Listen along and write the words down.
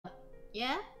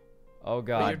Yeah? Oh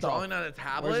God. You're drawing on a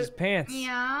tablet? Where's his pants?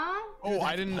 Yeah. Oh,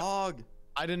 I didn't.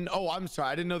 Oh, I'm sorry.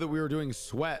 I didn't know that we were doing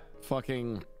sweat.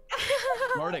 Fucking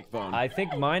Gartic phone. I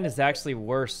think mine is actually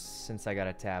worse since I got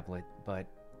a tablet, but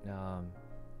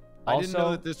I didn't know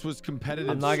also, that this was competitive.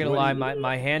 I'm not gonna lie,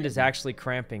 my hand is actually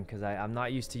cramping because I'm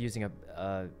not used to using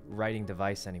a writing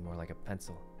device anymore, like a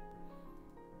pencil.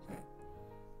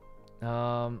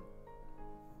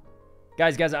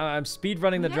 Guys, I'm speed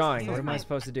running the drawing. What am I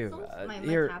supposed to do?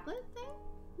 Here. My tablet thing?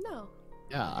 No.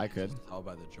 Yeah, I could. How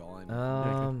by the drawing?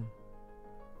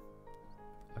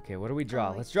 Okay, what do we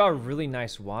draw? Let's draw a really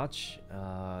nice watch,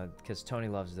 because Tony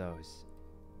loves those.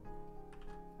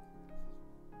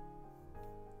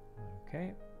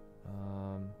 Okay.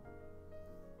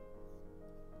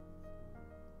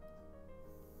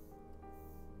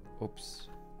 Oops.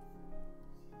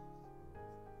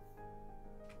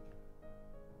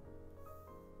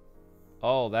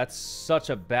 Oh, that's such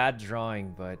a bad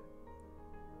drawing, but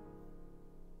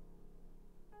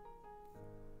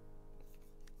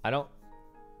I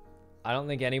don't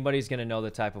think anybody's gonna know the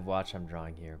type of watch I'm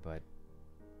drawing here, but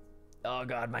oh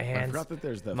God, my hands. I forgot that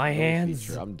there's the my hands.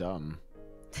 feature. I'm dumb.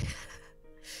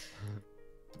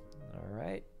 All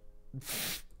right.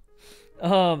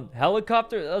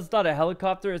 Helicopter. That's not a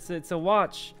helicopter. It's a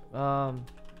watch.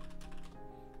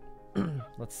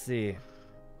 Let's see.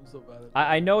 I'm so bad at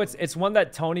I know it's one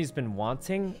that Tony's been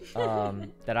wanting,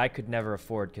 that I could never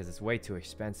afford because it's way too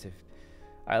expensive.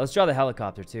 All right, let's draw the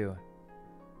helicopter too.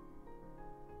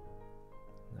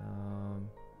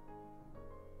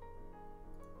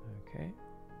 Okay.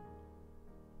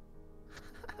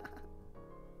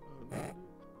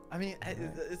 I mean,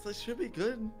 it should be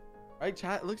good. Right,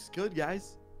 chat? It looks good,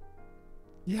 guys.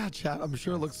 Yeah, chat. I'm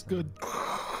sure it looks good.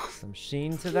 Some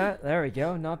sheen to that. There we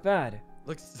go. Not bad.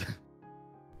 Looks.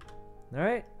 All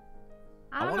right.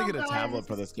 I want to get a tablet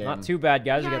for this game. Not too bad,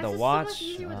 guys. Yeah, we got the it's watch. So much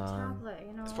easier with a tablet,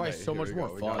 you know? It's probably so much more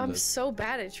fun. I'm so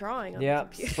bad at drawing on Yeah. the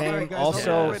computer. Same. guys,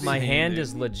 Also, yeah. my hand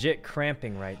is legit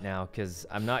cramping right now because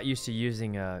I'm not used to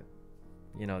using a,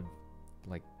 you know,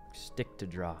 like stick to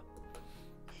draw.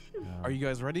 Are you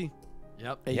guys ready?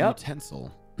 Yep. A Yep.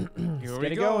 utensil. Here get we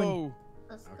it go. going.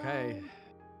 Let's Okay. go.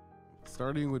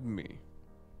 Starting with me.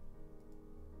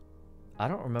 I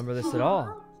don't remember this at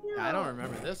all. Yeah, I don't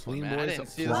remember this one, Clean man. I boys didn't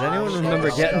see Does this. anyone remember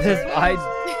getting this?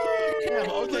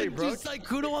 Okay, bro.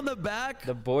 Sykkuno on the back.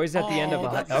 The boys at the end of a.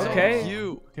 that's so Okay.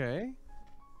 cute. Okay.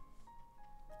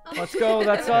 Let's go.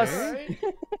 That's us.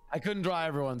 I couldn't draw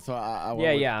everyone, so I went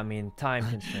Yeah, with- yeah. I mean, time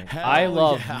constraints. Hell I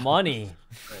love yeah. money.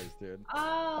 Thanks, dude.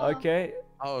 Oh. Okay.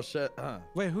 Oh shit.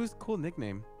 Wait, who's cool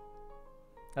nickname?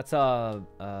 That's That's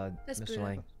Mr. Buddha.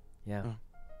 Lang. Yeah.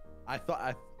 I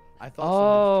thought.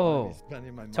 Oh.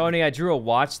 Spending my money. Tony, I drew a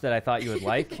watch that I thought you would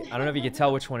like. I don't know if you can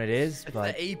tell which one it is, It's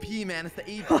but the AP, man. It's the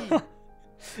AP.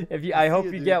 if you, I hope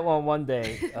it, you dude. get one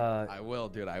day. I will,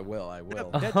 dude. I will.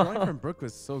 That drawing from Brooke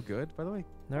was so good, by the way.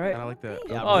 All And right. I like that.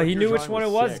 Yeah, Oh, Brooke, he your knew which drawing one it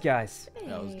was was, sick. guys.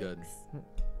 That was good.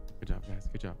 Good job, guys.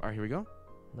 Good job. All right, here we go.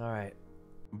 All right.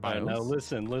 All right, now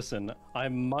listen. I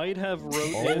might have wrote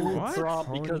in what?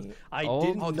 drop because Tony. I Oh,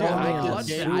 didn't Oh, know dude, I Tony. clutched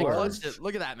it. I clutched it.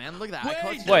 Look at that, man. Look at that. I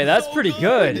clutched Wait, it. that's pretty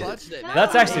good. I clutched it.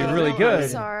 That's actually really I'm good.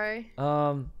 sorry.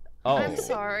 Oh. I'm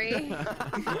sorry.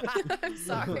 I'm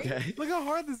sorry. Okay. Look how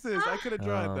hard this is. I could have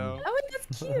drawn it though. Oh,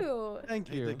 that's cute. Thank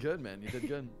You you. did good, man. You did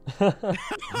good.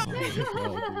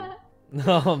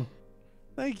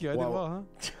 Thank you. I did well,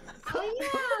 huh? Oh yeah,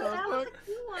 that was a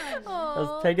good one. I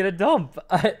was taking a dump.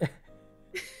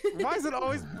 Why is it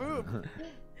always poop?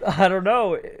 I don't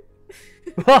know. Wait.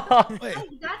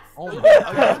 That's Oh my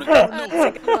That's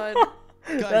a good one.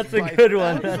 That's a by good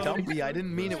one. fat dumpy. I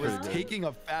didn't mean it was taking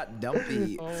a fat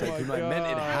dumpy. Oh It's like, my I meant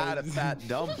it had a God. fat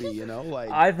dumpy. You know, like.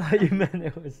 I thought you meant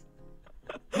it was.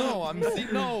 No, I'm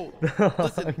no.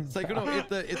 Listen, it's like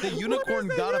if the unicorn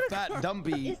got a fat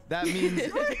dumpy, that means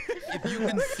if you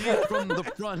can see it from the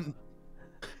front.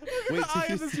 Wait, I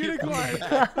till am you this see it from the unicorn.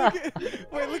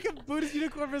 back. Wait, look at Buddha's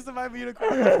unicorn versus my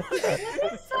unicorn.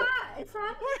 it's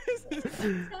not. What is this?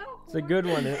 It's a good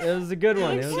one. It was a good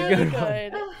one. It was a good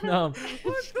one. No.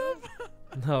 What the fuck?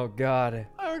 Oh God.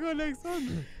 I will go next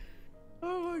one.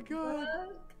 Oh my God.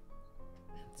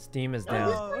 Steam is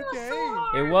down. Oh,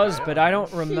 okay. It was, but I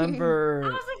don't remember. I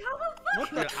was like,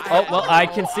 how the fuck? Oh well, I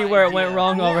can see where it went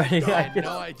wrong already. I I had can-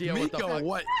 no idea what the Miko, fuck.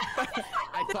 what?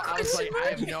 I was like, I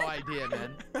have no idea,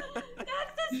 man. That's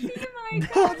the steam I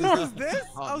Oh, got. this is this?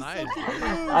 Oh, I was nice, so dude.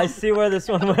 confused. I see where this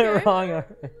one went wrong.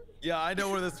 already. Yeah, I know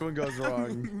where this one goes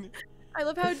wrong. I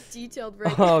love how detailed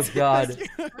Rick Oh is. God.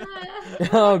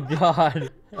 Oh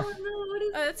God. Oh no, what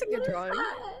is That's a good drawing.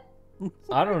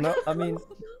 I don't know. I mean,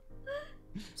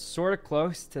 sort of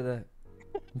close to the.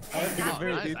 That's a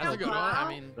very Nice, that's a good one. I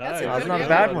mean, That's a That's good not a one.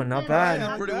 bad one. Not Yeah,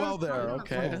 bad. pretty well there.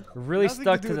 Okay. Really Nothing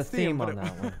stuck do to the with theme but on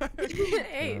that one.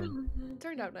 Hey,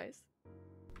 turned out nice.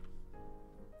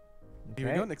 Here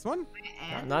we Okay. go. Next one.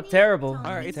 Not terrible. All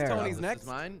right, it's Terrible. Tony's this next. is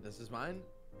mine. This is mine.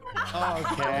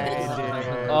 Okay,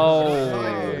 dude. Oh.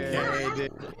 Okay,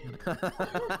 dude.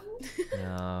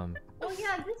 Um, Oh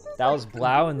yeah, this is. that was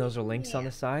Blau, and those are links on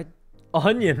the side.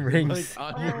 Onion rings.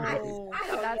 Oh,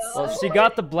 That's Well, she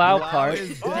got the Blau Blau part.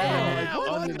 is dead.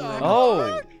 What the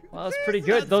Oh, well, that's pretty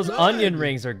good. Those good. onion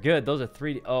rings are good. Those are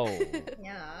 3D. Oh,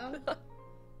 Yeah.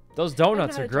 those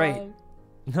donuts are great.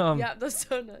 Yeah, those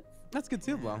donuts. That's good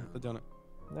too, Blau. The donut.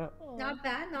 no. Not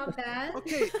bad, not bad.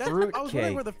 Okay, that's, I was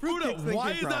wondering where the fruitcake Buddha, thing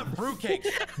why came is that from. fruitcake?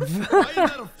 Why is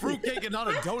that a fruitcake and not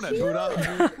a donut,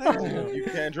 Buddha? You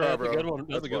can't draw, That's a bro. good one.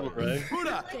 That's a good one, Ray.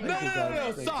 Buddha,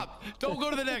 no, stop. Don't go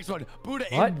to the next one. Buddha,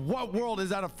 What? in what world is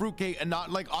that a fruitcake and not,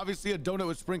 like, obviously a donut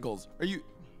with sprinkles? Are you...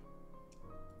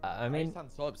 I You mean,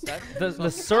 sound so upset. the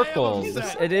circle.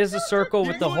 upset. It is a circle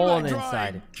with the You're hole on going the by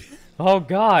inside. drawing. Oh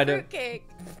God. Fruitcake.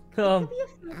 Um, Be a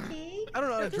fruitcake. I don't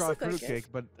know how to This draw a look like it. fruitcake,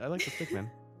 but I like the stick man.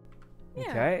 Yeah.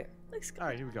 okay. Looks good. All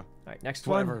right, here we go. All right, next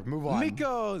Whatever, one. move on.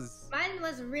 Miko's. Mine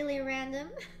was really random.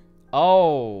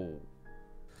 Oh.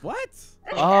 What?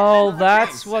 Oh,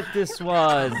 that's what this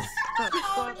was.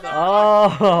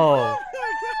 Oh.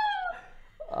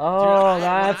 Oh, Dude,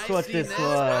 that's when I what seen this this, was.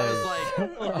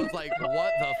 I was like,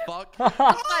 what the fuck?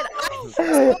 God,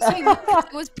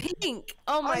 it was pink.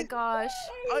 Oh my gosh.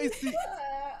 I see.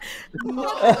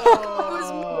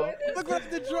 Oh. Look what I have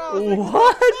to draw. I was like,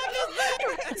 What?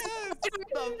 What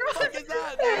the fuck is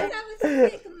that, dude? That was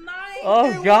sick. Mine.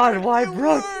 Oh God, why It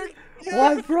Brooke? worked.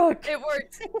 Why Brooke? It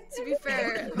worked, to be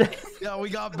fair. Yeah, we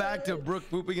got back to Brooke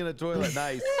pooping in a toilet.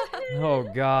 Nice. Oh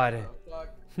God.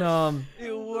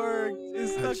 It worked.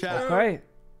 It's stuck Chat. through. Okay.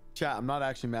 Chat, I'm not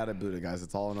actually mad at Buddha, guys.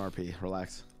 It's all in RP.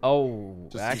 Relax. Oh,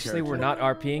 Just actually, we're character.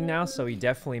 not RPing now, so he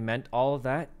definitely meant all of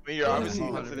that. I mean, you're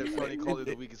obviously sensitive. Tony called it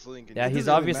the weakest link. and Yeah, you- he's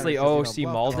doesn't really obviously matter OOC because you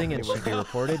know, malding and blah, should be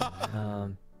reported.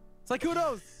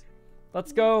 Sykkuno.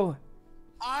 Let's go.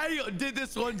 I did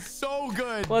this one so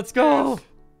good. Let's go.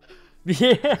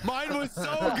 Yeah. Mine was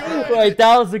so good. Wait,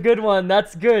 that was a good one.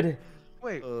 That's good.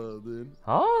 Wait. Dude.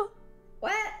 Huh?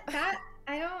 What? That?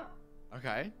 I don't.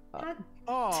 Okay. That,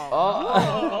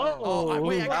 Oh. Oh,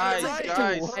 wait, I got it Guys, right.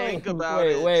 guys, think about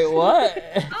it. Wait, what?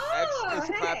 X oh, is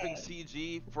clapping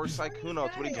CG for Sykkuno.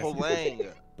 That's what he told Lang.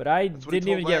 But I That's what he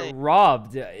didn't even told get Lang.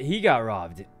 robbed. He got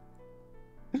robbed.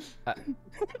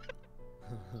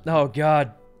 Oh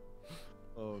God.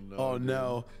 Oh no. Oh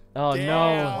no. Oh Damn.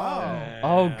 no. Wow.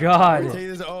 Oh God. Take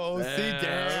this OOC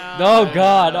down. Oh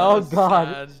God. Oh That's God.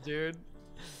 sad, dude.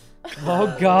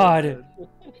 Oh God.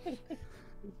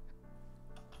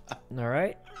 All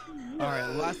right. All right,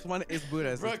 last one is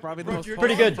Buddha's. It's probably the most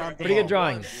Pretty good. fun Pretty good game.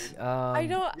 drawings. I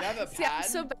know. You have a See, I'm pad?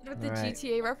 so bad with the Alright.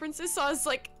 GTA references, so I was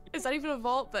like, is that even a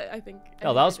vault? But I think.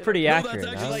 No, that was pretty No, that's accurate.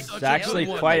 actually, That like, was such a actually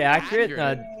good one. quite Like, accurate.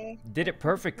 accurate. Did it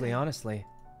perfectly, honestly.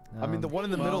 I mean, the one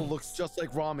in the middle looks just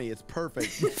like Rami. It's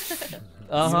perfect.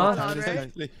 Uh huh. Time is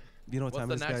it? it? You know what What's time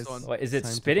the it is, next guys? one? What is it? Time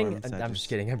to Spitting? farm I'm sadness. just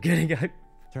kidding. I'm kidding.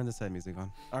 Turn the sad music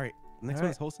on. All right, next All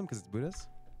one is wholesome because it's Buddha's.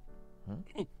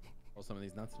 Hold some of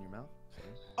these nuts in your mouth.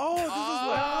 Oh,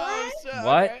 this is what?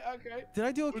 What? Okay. Did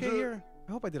I do okay here?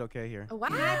 I hope I did okay here. Wow.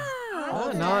 Oh,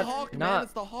 it's not- the Hulk, man. not-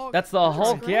 It's the Hulk. That's the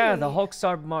Hulk. Yeah, the great. Hulk's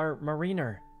our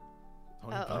mariner.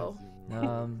 Uh-oh.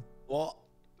 Well,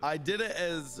 I did it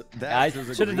as that. I There's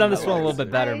a should have green done this one a color. little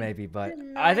bit better, I maybe, but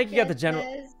did I not think you got the get general.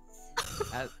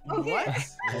 this. What?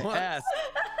 S.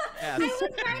 S.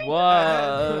 What?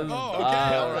 Oh,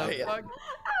 okay, all right.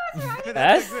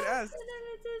 S? Good S.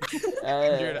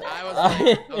 Dude,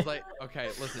 I was like, okay,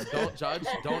 listen, don't judge.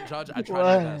 Don't judge. I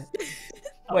tried my best.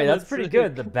 Wait, that's pretty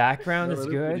good. The background is I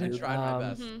good. tried my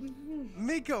best.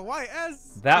 Miko, why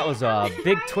S? That was a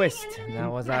big twist.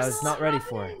 That was I was not ready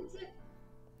for.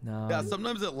 No. Yeah,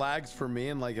 sometimes it lags for me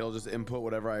and like it'll just input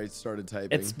whatever I started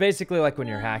typing. It's basically like when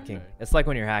you're hacking. It's like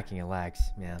when you're hacking, it lags.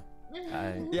 Yeah.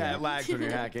 Yeah, it lags when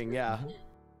you're hacking. Yeah.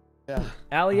 Yeah.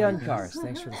 Alia and Cars,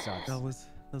 thanks for the subs. That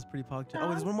was pretty pog. Oh,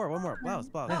 there's one more. Wow,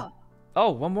 spot. Oh,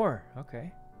 one more.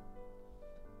 Okay.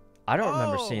 I don't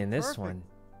remember Oh, seeing this perfect. one.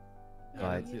 Yeah,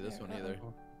 I didn't see this one either.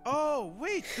 Oh,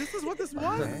 wait, this is what this was?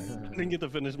 I didn't get to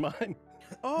finish mine.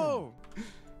 Oh.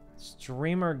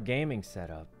 Streamer gaming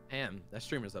setup. Damn, that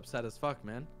streamer's upset as fuck,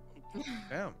 man.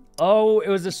 Damn. Oh, it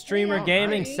was a streamer Yeah,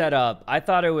 gaming right. setup. I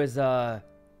thought it was I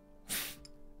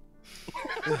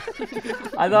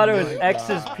thought it was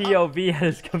X's POV at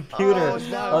his computer Oh,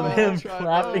 no. of him Try,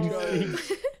 clapping try.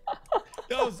 speech.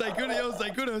 Yo,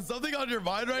 Sykkuno, is something on your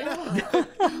mind right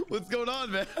now? What's going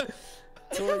on, man?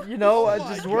 So, you know, I'm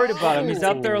just worried about him. He's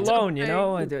out there alone, you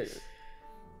know.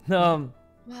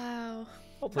 Wow.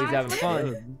 Hopefully he's Guys, having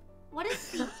fun. What is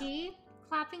CG?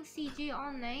 Clapping CG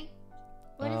all night?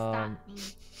 What does that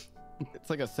mean? It's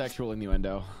like a sexual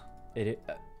innuendo. You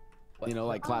know,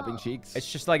 like clapping cheeks.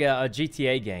 It's just like a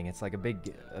GTA gang. It's like a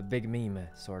big meme,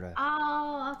 sort of.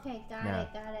 Oh, okay, got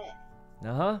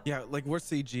it. Yeah, like we're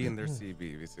CG and they're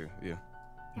CB, yeah.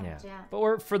 Yeah, Gotcha. but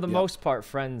we're for the most part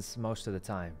friends most of the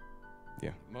time.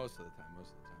 Yeah. Most of the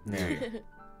time.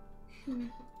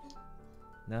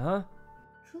 Yeah.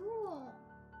 Cool.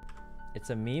 It's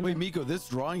a meme. Wait, Miko, this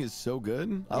drawing is so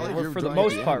good. I like we're your for the drawing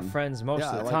at most part end. friends most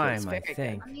Yeah, of the I like it. time, I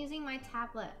think. I'm using my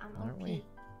tablet. I'm Aren't OP. we?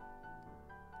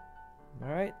 All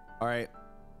right. All right.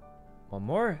 One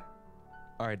more.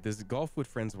 All right, there's golf with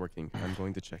friends working. I'm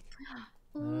going to check.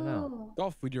 don't know. Ooh,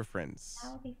 Golf with your friends.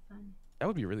 that would be fun. That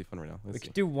would be really fun right now. We Let's see.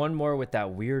 could do one more with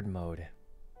that weird mode.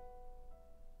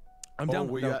 I'm down.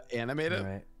 We no. got animated. All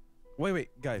right.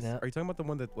 Wait, guys. Yeah. Are you talking about the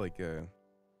one that like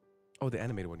Oh, the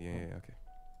animated one. Yeah, okay.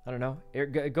 I don't know. Here,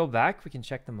 go back. We can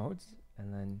check the modes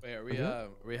and then. Wait, are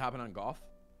we hopping on golf?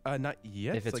 Not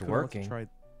yet. If it's Sykkuno wants to working. try...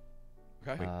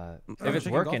 Okay. If it's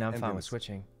checking working, golf I'm and fine games. with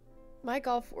switching. My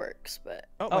golf works, but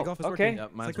Oh, my golf is okay. working.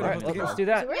 Yep, mine's Sykkuno All right, wants to working. let's game.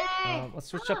 do that. Yay! Let's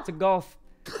switch up to golf.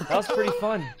 That was pretty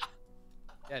fun.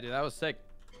 Yeah, dude, that was sick.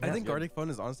 I think good. Gartic Phone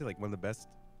is honestly like one of the best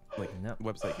like No.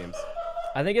 website games.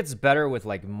 I think it's better with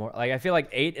like more. Like I feel like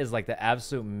 8 is like the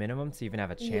absolute minimum to even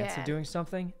have a chance Yeah. of doing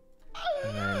something.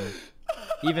 And then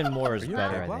even more is Are you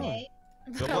better, okay? I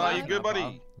think. Good buddy, good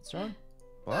buddy. What's wrong?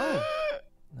 Wow.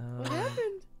 what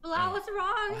happened? Blah, what's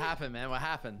wrong? What happened, man? What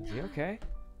happened? Is he okay?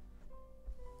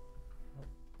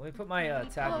 Let me put my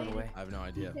tablet away. I have no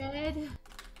idea. Dead.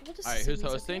 We'll just All right, who's see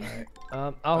who's hosting? okay.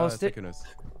 I'll host it. Sykkuno's.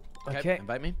 Okay.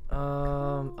 Invite me.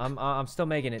 I'm still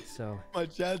making it, so. My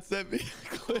chat sent me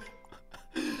a clip.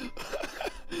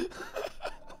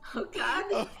 Oh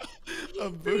God. A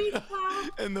Buddha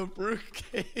and the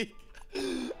fruitcake.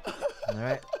 All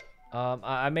right.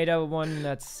 I made a one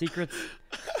that's secrets.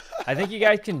 I think you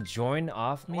guys can join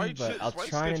off Why me, you but shit- I'll why you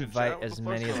try and snitching, invite chat? What as the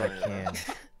many fuck's as I going on?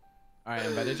 can. All right, I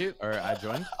invited you, or I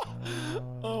joined.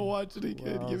 Oh, watch it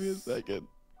again. Who Give me a else? second.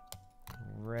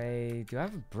 Ray, do I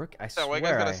have a Brook? I Yeah, why you guys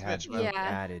swear gotta I had snitch, Brook man? Yeah.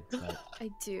 added, but I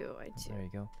do. there you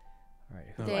go. All right,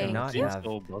 who Oh, do I Thank not you. have?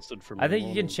 Still busted for I think me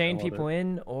you can on chain the people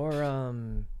in, or Yo, I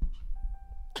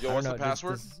what's don't the know,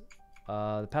 password?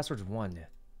 the password's 1.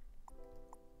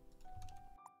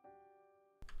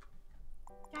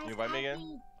 Guys, You invite me add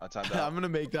again? I timed I'm out. gonna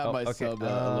make that Oh, my okay. sub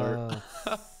alert.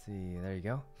 Let's see. There you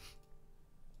go.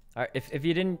 All right. If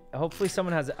you didn't, hopefully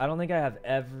someone has. I don't think I have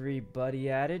everybody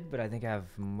added, but I think I have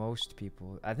most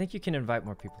people. I think you can invite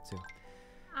more people too.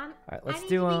 All right. Let's need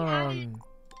do to be added.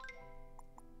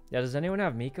 Yeah. Does anyone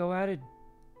have Miko added?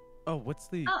 Oh, what's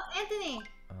the? Oh, Anthony.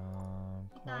 I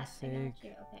got Classic.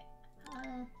 you. Okay.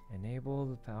 Enable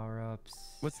the power ups.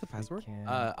 What's the password?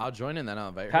 I'll join and then I'll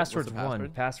invite her. Password's What's the 1.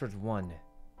 password? Password's 1.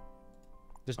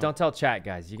 Just don't tell chat,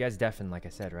 guys. You guys deafen, like I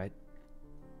said, right?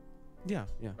 Yeah.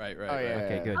 Right. Oh, yeah.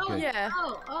 Okay. Good. Oh, Good. Yeah.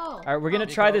 Oh. All right. We're gonna oh,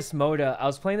 try Miko? this mode. I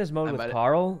was playing this mode with Invited-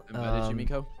 Carl. Invited you,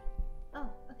 Miko. Oh,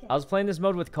 okay. I was playing this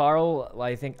mode with Carl,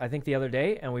 I think the other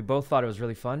day, and we both thought it was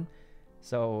really fun.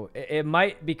 So it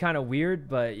might be kind of weird,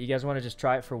 but you guys want to just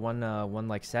try it for one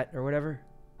like set or whatever?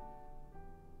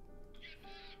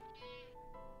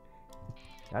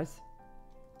 Guys,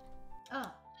 Oh.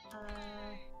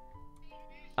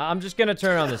 I'm just gonna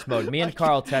turn on this mode. Me and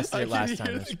Carl tested I it can last hear time.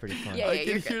 It the- was pretty fun. Yeah, I you're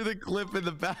can good. hear the clip in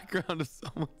the background of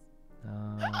someone.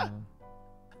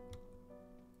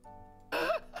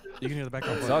 You can hear the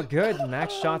background. It's all good.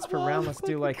 Max shots per round. Let's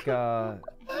do like Hey,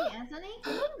 Anthony.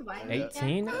 Can you invite me again?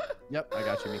 18 Yep, I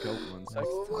got you, Miko. 1 sec.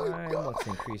 next time. Let's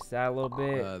increase that a little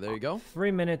bit. There you go.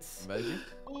 3 minutes. Invited you.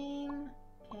 Game.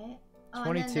 Okay. Oh, 22.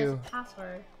 And then there's a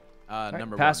password. All right,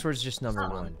 Number password's just number Oh.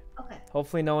 1. Okay.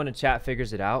 Hopefully no one in chat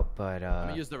figures it out, but 1. Let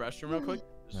me use the restroom real quick.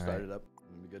 Just start Alright. it up.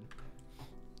 It'll be good.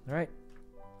 all right.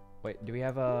 Wait, do we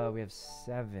have we have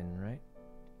 7, right?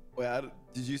 Wait,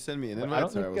 did you send me an Wait, invite? I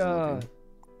don't Sorry, think wasn't looking.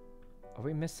 are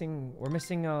we missing? We're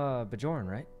missing Bajorn,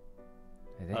 right?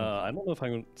 I think. I don't know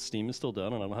if Steam is still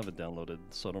down, and I don't have it downloaded,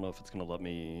 so I don't know if it's gonna let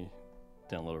me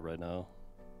download it right now.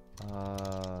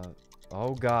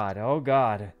 Oh god. Oh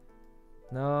god.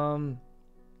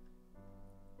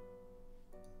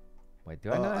 Wait,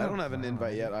 do I not? I don't have an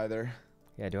invite Bajorn? yet either.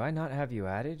 Yeah, do I not have you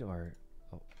added or?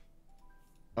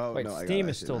 Oh, Wait, no, I got Steam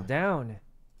it, is I see still now.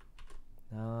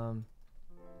 down.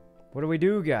 What do we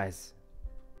do, guys?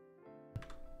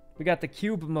 We got the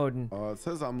cube mode. Oh, it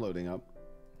says I'm loading up.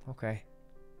 Okay.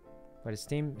 But is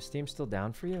Steam still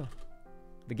down for you?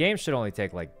 The game should only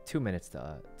take like 2 minutes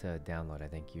to download. I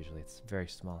think usually it's very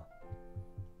small.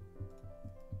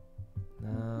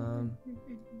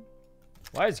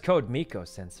 Why is code Miko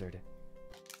censored?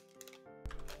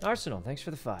 Arsenal, thanks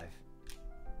for the 5.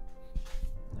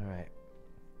 All right.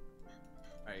 All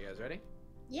right, you guys ready?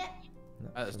 Yeah.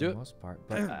 Let's For do the it. most part,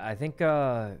 but I think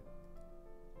what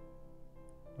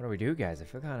do we do, guys? I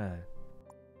feel kind of.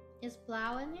 Is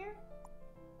Blau in here?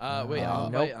 Wait,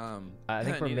 I'll nope. invite, I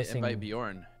think we're need to missing. invite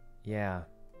Bjorn. Yeah.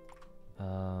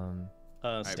 Steam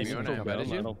Bjorn, still I invited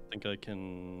down. you? I don't think I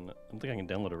can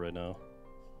download it right now.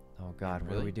 Oh God, what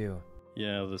do Really? we do?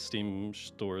 Yeah, the Steam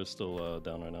store is still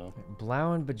down right now.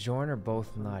 Blau and Bjorn are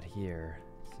both not here.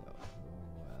 So,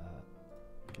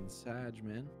 Fucking Sag,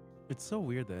 man. It's so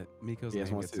weird that Miko's Yes,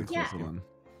 name wants gets to Yeah. exclusive one.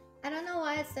 I don't know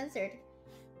why it's censored.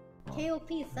 KOP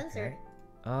is censored.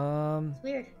 okay. It's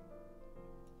weird.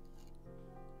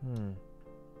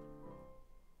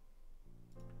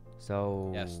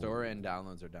 So. Yeah, store and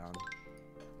downloads are down.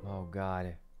 Oh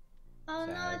God. Oh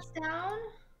no, Sag. it's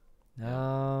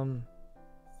down.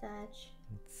 Sag.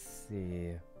 Let's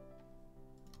see.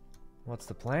 What's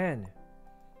the plan?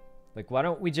 Like, why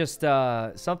don't we just,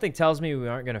 something tells me we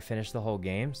aren't going to finish the whole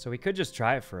game, so we could just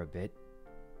try it for a bit.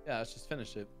 Yeah, let's just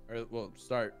finish it, or we'll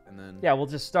start and then. Yeah, we'll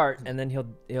just start, and then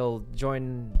he'll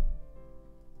join.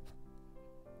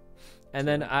 And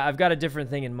then I've got a different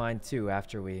thing in mind, too,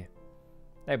 after we...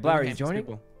 Hey, Blau, are you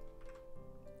joining?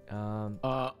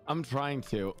 I'm trying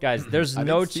to. Guys, there's I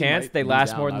no think Steve chance might they be last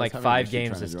down. more I than was like having 5 an issue games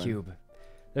trying to as join. Cube.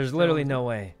 There's literally no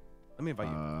way. Let me invite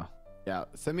you. Yeah,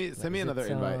 send me Is another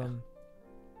it, invite. Is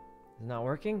it not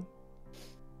working?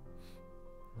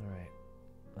 All right.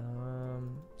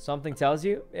 Something tells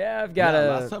you? Yeah, I've got a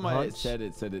last time I hunch. said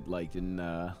it like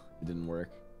didn't work.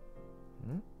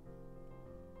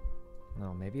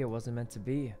 No, maybe it wasn't meant to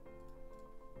be.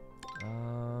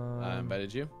 I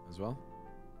invited you as well.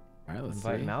 All right, let's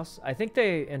Invite see. Mouse. I think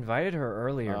they invited her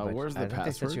earlier, but Where's the I think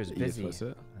they said password? she was that you busy.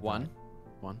 posted? One.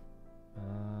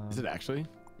 Is it actually?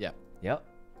 Yeah. Yep.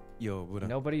 Yo, what up?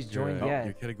 Nobody's joined Your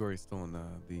yet. category is still in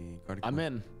the Gartic. I'm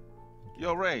in.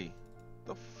 Yo, Ray,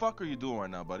 the fuck are you doing right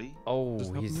now, buddy? Oh,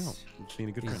 Just helping you out. he's I'm just being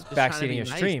a good friend. He's backseating your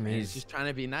nice, stream. man. He's just trying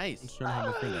to be nice. I'm just trying to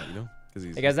help my friend out, you know? Because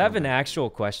he's. Hey guys, I have an act. actual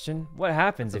question. What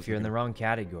happens if you're in the Okay. wrong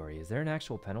category? Is there an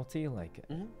actual penalty? Like,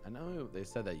 I know they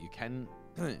said that you can,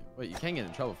 well, you can get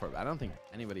in trouble for it, but I don't think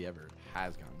anybody ever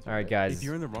has gotten. all right, it. guys. If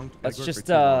you're in the wrong Let's category just,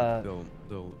 for too long,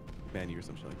 they'll ban you or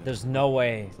something like that. There's no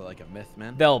way So like a myth,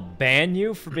 man. they'll ban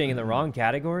you for being in the wrong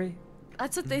category.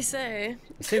 That's what they say.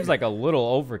 It seems like a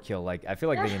little overkill. Like, I feel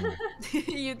like they can.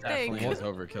 You'd Definitely think. is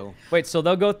overkill. Wait, so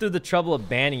they'll go through the trouble of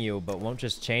banning you, but won't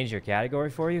just change your category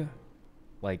for you?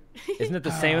 Like, isn't it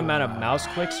the same amount of mouse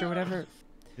clicks or whatever?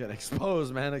 Yeah,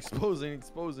 exposed, man. Exposing.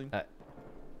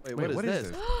 Wait, what is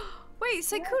this? Wait,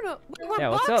 Sykkuno, we want Yeah,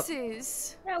 what's up?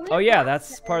 boxes. Oh yeah,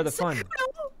 that's part of the fun.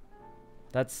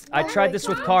 That's. I tried this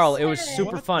with Carl. It was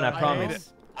super fun. I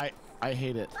promise. I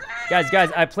hate it. Guys,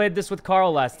 I played this with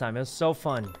Carl last time. It was so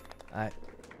fun.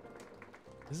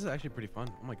 This is actually pretty fun.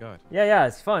 Oh my god. Yeah,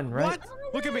 it's fun, right?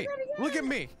 What? Look at me. Look at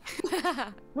me.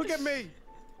 Look at me.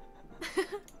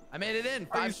 I made it in.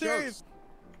 Are you 5 serious?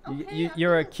 strokes.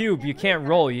 You're a cube. You can't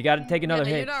roll. You got to take another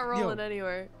You're hit. not rolling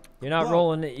anywhere. You're not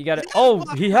rolling it. You got to. Oh,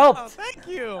 he helped. Thank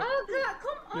you. Oh god, come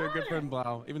on. You're a good friend,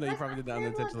 Blau. Even though you probably did that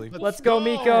unintentionally. Let's go,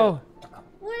 Miko.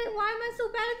 Wait, why am I so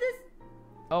bad at this?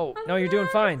 Oh, no, you're doing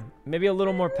fine. Maybe a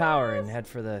little more power and head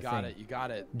for the Got thing. it. You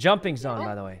got it. Jumping's on,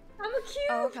 by the way. I'm a cube.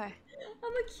 Oh, okay. I'm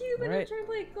a cube and I'm Alright. trying to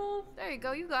play golf. There you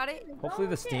go. You got it. Hopefully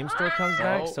the Okay, Steam store comes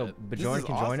back so This Bjorn is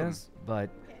can join awesome. us. But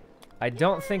I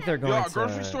don't think they're Yo, going are to.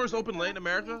 grocery stores open late in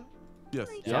America? Yes.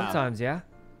 Sometimes, yeah. You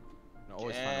can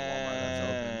always find a Walmart that's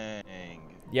open. Dang.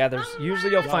 Yeah, there's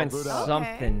usually you'll find Buddha.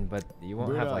 something, but you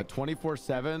won't have Buddha, like.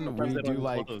 24/7. Sometimes We they do don't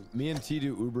like close. me and T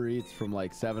do Uber Eats from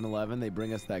like 7-Eleven. They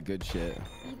bring us that good shit.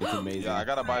 It's amazing. Yeah, I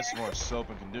gotta buy some more soap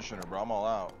and conditioner, bro. I'm all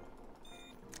out.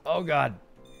 Oh God.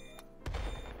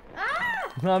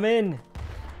 I'm in.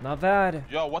 Not bad.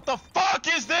 Yo, what the fuck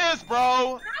is this,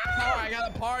 bro? Power, I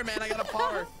got a par, man. I got a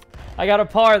par. I got a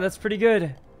par. That's pretty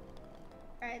good.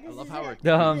 Alright, this love is how it.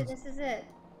 we're- This is it.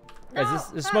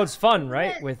 Guys, this No, mode's fun, this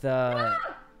right? is it. With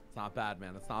It's not bad,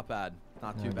 man. It's not bad. It's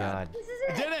not too Oh bad. God. This is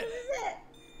it. Did it. This is it.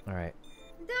 All right.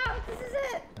 No, this is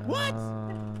it. What?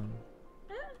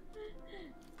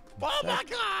 Oh my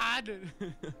god.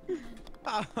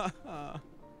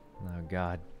 Oh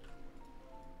God.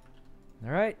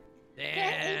 All right.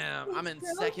 Damn, I'm in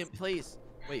second place.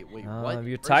 Wait, what?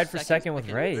 You're First, tied for second with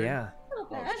Ray. third? Yeah. Not Oh,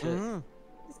 bad. shit.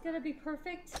 It's gonna be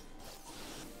perfect.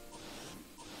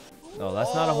 Oh,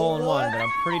 that's not a hole in one, but I'm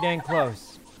pretty dang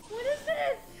close. What is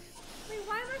this? Wait,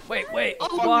 why am I Wait. Why? How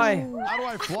do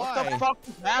I fly? What the fuck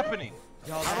is happening?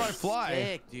 Yo, how do I fly?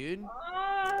 Sick, dude.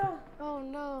 Oh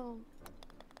no.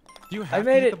 Do you have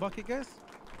made to hit it. the bucket, guys?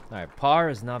 All right, par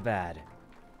is not bad.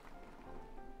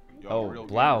 Yo, Oh, real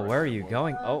Blau, gamer where are right you now,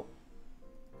 going? Oh.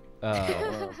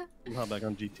 I'll hop back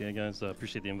on GTA, guys.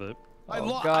 Appreciate the invite.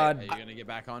 Oh, God. Are you gonna get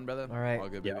back on, brother? All right. All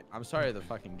good, baby. I'm sorry the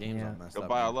fucking game's all messed Yo, up.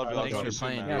 bye. I man. love you. I'll Thanks be for soon,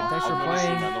 playing. man. Yeah, thanks for I'll be playing.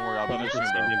 soon, man. Don't worry. I'll be Thanks for soon,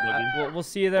 the man. invite. We'll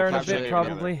see you there in a We'll catch bit, you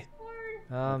probably.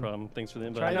 No problem. Thanks for the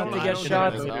invite. Try not to Bye. get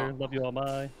shot. Love you all.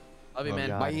 Bye. Love you, Oh, man.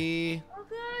 God. Bye. Oh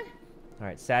god. All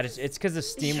right, sad. It's because the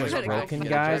Steam was Gotta go broken, for the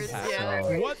guys. birds, yeah.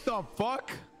 So, What the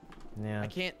fuck? yeah. I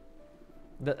can't.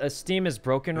 The Steam is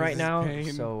broken This right is now,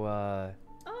 pain. so Oh,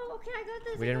 okay, I got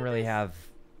this. we I didn't got really this. have.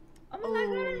 Oh my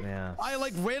god. Yeah. I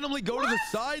like randomly go to the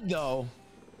side though.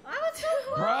 I was so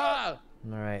hard.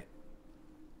 Bruh. All right.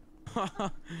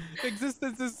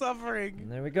 Existence is suffering.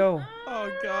 There we go.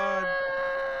 Oh god.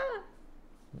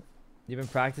 You've been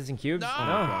practicing cubes?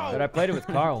 No! But I played it with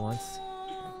Carl once.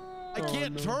 I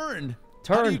can't turn.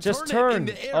 How do Turn, you just turn it in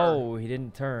turn. the air? Oh, he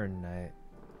didn't turn.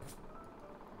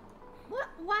 What?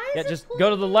 Why is Yeah, it just pulling go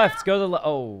to the me left. out? Go to the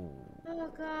oh. Oh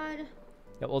god.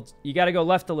 Yeah, well, you gotta go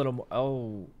left a little more.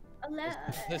 Oh.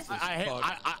 This is I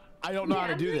don't know how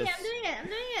to do this. I'm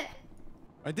doing it.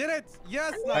 I did it.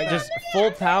 Yes. All right, just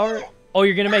full power. Oh,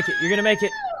 you're gonna make it. You're gonna make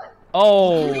it.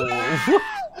 Oh.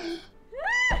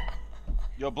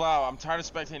 Yo, Blau, I'm tired of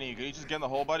spectating you. Can you just get in the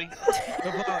hole, buddy?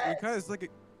 You guys like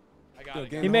it. I got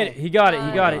it. He made it. He got it.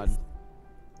 He got it.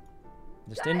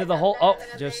 Just into the hole. Oh,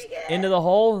 just into the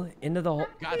hole. Into the hole.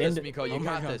 You got this, Miko. You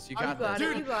got this. You got this.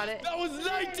 You got it. That was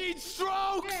 19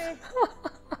 strokes.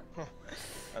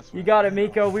 You got it,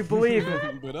 Miko. We believe.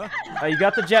 You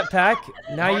got the jetpack.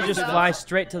 Now you just fly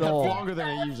straight to the That's hole. longer than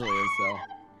it usually is, so.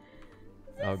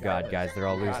 Oh God, guys, they're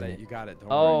all You got losing it. it. You got it.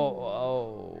 Don't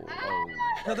Oh.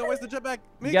 No, don't waste the jetpack.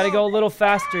 You gotta go a little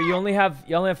faster. You only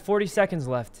have 40 seconds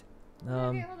left.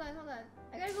 Okay, hold on.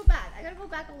 I gotta go back. I gotta go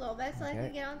back a little bit so I Okay.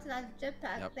 can get onto that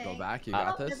jetpack Yep, thing. go back. You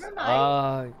got this. Never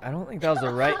mind. I don't think that was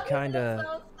the right kind of.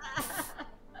 This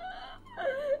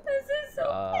is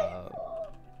so painful.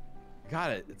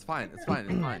 Got it. It's fine. It's fine.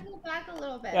 It's I fine. go back a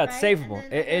little bit. Yeah, it's right? savable.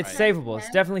 And then- It's Right. savable. It's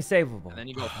definitely savable. And then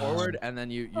you go forward, and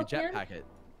then you Okay. jetpack it.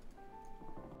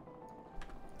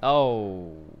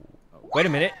 Oh. Wait a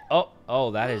minute.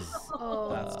 Oh, that is. Oh.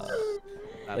 That's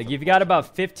Like a- you've got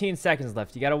about 15 seconds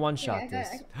left. You gotta one-shot Okay, I this.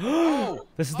 got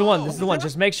This is the one. This is the one.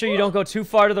 Just make sure you don't go too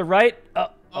far to the right.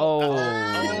 Oh.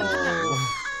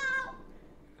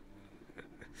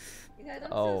 You guys, I'm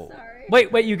Oh. so sorry.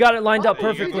 Wait. You got it lined up Hey, you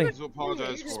guys perfectly. need to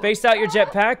apologize for it. Space out your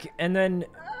jetpack, and then.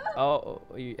 Oh,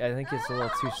 I think it's a little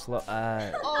too slow.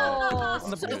 Oh,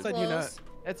 On the so bright side, close.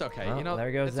 It's okay. Well, you know.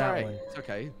 there goes it's that all right. one. It's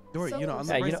okay. Don't worry, you know, on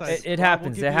the Yeah, bright you know, side, it Blau will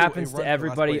happens. give It you a happens run to for last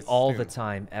everybody place all the soon.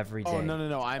 time, every day. Oh,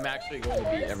 no. I'm actually going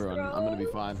to beat everyone. I'm going to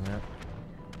be fine. Yeah.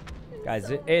 Guys,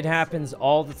 it happens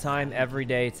all the time, every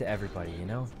day to everybody, you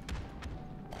know?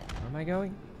 Where am I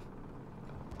going?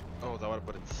 Oh, that would have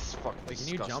been fucking Wait, can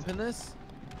you disgusting. jump in this?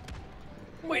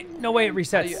 Wait, no way, it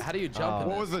resets. How do you jump in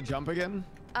What this? was the jump again?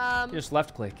 Just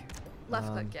left click.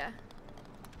 Left click, yeah.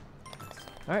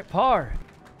 All right, par.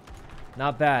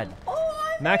 Not bad.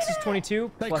 Oh, Max is 22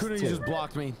 plus Sykkuno, 2. you just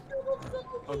blocked me.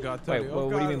 Oh god, Wait, Tony.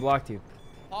 what do you mean blocked you?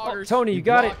 Oh, Poggers. Tony, you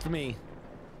got it. blocked me.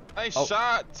 Nice Oh.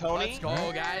 shot, Tony. Let's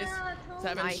go, guys.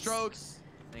 7 Nice. strokes.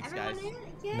 Thanks, guys.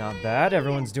 Not bad.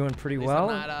 Everyone's doing pretty At least well.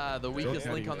 I'm not the weakest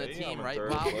link on the team, right,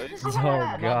 Bob? Oh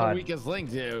Not the God. weakest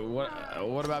link, dude. What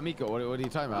about Miko? What are you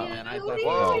talking about? Man, I Whoa,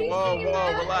 thought.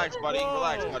 whoa, relax, buddy.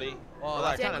 Relax, buddy. Oh,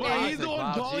 that's kind of Yeah, he's the one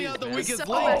Bob. calling Jeez, out the man. weakest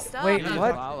So link. messed up. Wait, Jeez,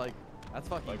 what? Bob, like, that's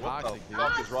fucking Like, what the toxic, dude.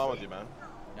 fuck is wrong with you, man?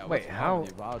 Yeah, Wait, what's wrong how- with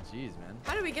you? Wow, jeez, man.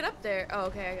 How do we get up there? Oh,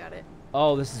 okay, I got it.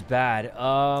 Oh, this is bad.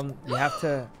 You have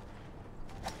to.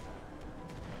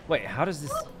 Wait, how does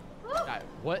this? God,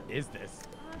 what is this?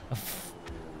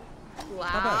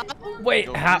 Wow. Wait,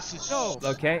 Yo, how? this is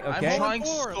Okay, I'm okay. trying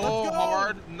Let's so go.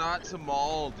 hard not to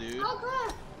maul, dude. Oh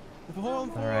god.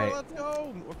 Hold on, All right. let's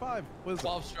go. We're 5. What is it?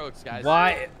 12 strokes, guys.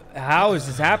 Why? How is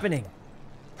this happening?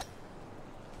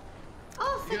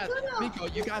 Oh, You got this. Sykkuno. Miko,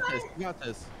 you got this. You got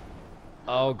this.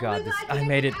 Oh God, this, God, I you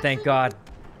made it. Thank God.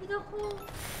 You know who-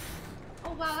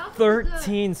 Oh wow, that was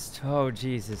 13. Oh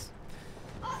Jesus.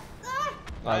 good.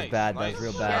 That was bad. That was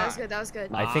real Yeah, that bad. was good. That was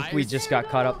good. I think we just got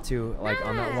caught up to like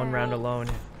on that one round alone.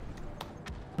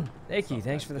 Thank you.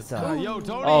 Thanks for the sub. Yo,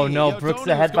 Tony. Oh no, Yo, Brooks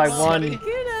Tony, ahead what's by going on, one. buddy?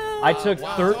 Sykkuno. I took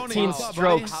Wow, 13 Tony, what's up,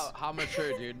 strokes. How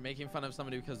mature, dude? Making fun of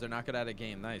somebody because they're not good at a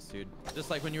game. Nice, dude. Just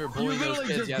like when you were You bullying those literally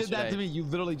kids just yesterday. did that to me. You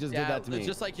literally just did that to me.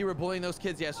 Just like you were bullying those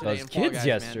kids yesterday. Those in Fall kids Guys,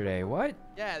 yesterday. Man. What?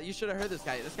 Yeah, you should have heard this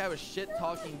guy. This guy was shit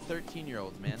talking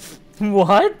 13-year-olds, man.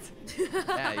 What?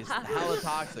 Yeah, he's hella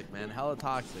toxic, man. Hella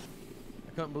toxic.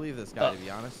 I couldn't believe this guy, to be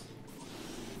honest.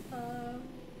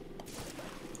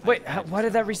 Wait, why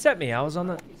did that reset me? I was on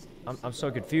the. I'm so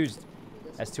confused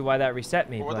as to why that reset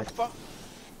me. What the But fuck?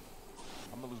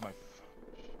 I'm gonna lose my.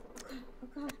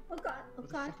 Oh god. Oh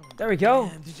god. there we go.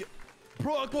 Man, did you,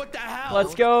 Brooke? What the hell?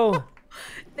 Let's go.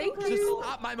 Thank Just you.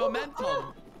 stop my momentum.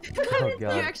 Oh You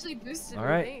god. actually boosted All me.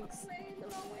 right. Thanks.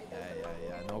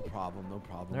 Yeah. No problem. No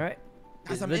problem. All right.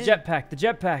 Guys, The I'm in. jetpack. The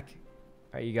jetpack.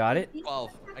 All right, you got it.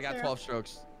 12. I got 12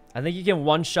 strokes. I think you can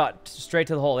one shot straight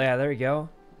to the hole. Yeah, there you go.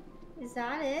 Is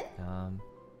that it?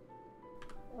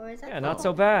 Or is that Yeah, the not hole?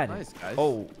 so bad. Nice, guys.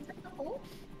 Oh. Is that the hole?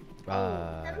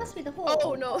 Uh, That must be the hole.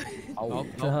 Oh no. Nope,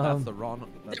 that's the wrong.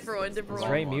 That's Different one, different is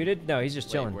one. Ray muted? No, he's just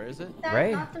Wait, chilling. where is it? That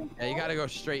Ray? not the Yeah, you hole? gotta go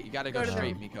straight. You gotta go Go to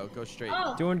straight, them. Miko. Go straight.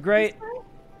 Oh, Doing great.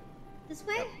 This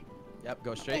way? Yep,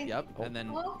 go straight. Okay. Yep, and then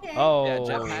Okay. Oh. Yeah,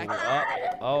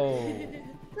 jetpack. Oh.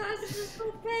 Guys, this is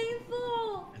so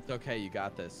painful. it's okay. You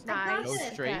got this. I got Nice. Go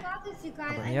this. straight. I got this, you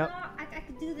guys. Yep. I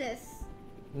could do this.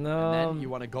 And No. then you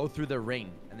want to go through the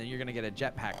ring, and then you're gonna get a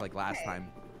jetpack like last time.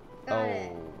 Got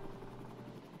it. Oh.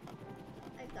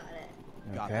 I got it.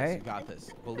 You got Okay. this. You got this.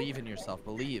 Believe in yourself.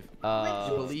 Believe. Uh,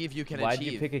 You believe you can why'd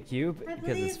achieve. you pick a cube? I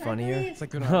Because it's believe, I funnier. believe. It's like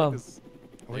good. I like this.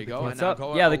 There you go. What's and now up?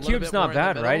 go Yeah, a the little cube's bit not more in the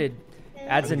bad, middle. right? It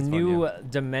adds a think it's fun, new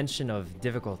dimension of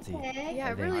difficulty. Okay. Yeah,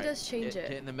 it really Alright, does change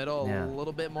Get it. in the middle Yeah. a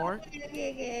little bit more.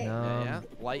 Okay. Yeah.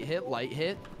 Light hit. Light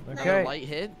hit. Okay. Another light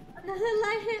hit. Another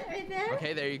light hit right there.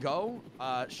 Okay, there you go.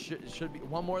 Should be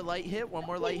one more light hit. One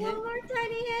more light hit. One more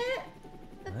tiny hit.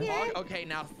 Okay. Okay,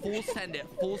 now full send it.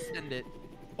 Full send it.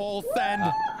 Full send.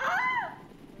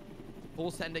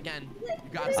 Full send again. You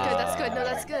got That's this. good, that's good. No,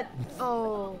 that's good.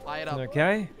 Oh. Fly it up.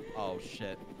 Okay. Oh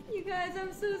shit. You guys,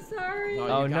 I'm so sorry. No,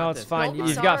 Oh you no, got it's this. fine. Don't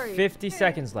be You've got sorry. 50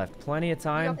 seconds left. Plenty of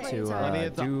time plenty to of time. Plenty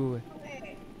of time. do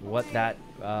Okay. what that.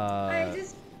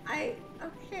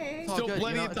 Okay. all Still good,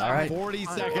 plenty you know, of it's time. alright. 40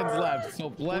 Fine. seconds left. So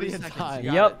plenty 40 of seconds, time.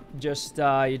 you got Yep. it. Just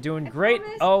you're doing great.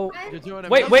 Promise, Oh. You're doing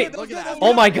Wait, amazing. wait. Look at that.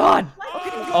 Oh my God.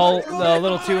 Oh, a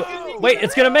little too. Wait,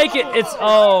 it's gonna make it. It's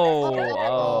Oh,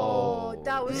 oh.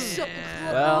 that was so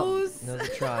Yeah. Well, close. another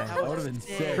try. That would have been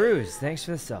sick. Cruz, thanks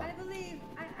for the sub. I believe.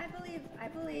 I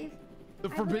believe. The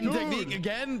forbidden believe. technique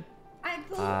again. I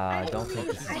believe. I don't think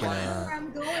this is I know gonna- where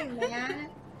I'm going, man.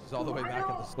 She's all the way back at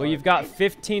the start. Well, you've got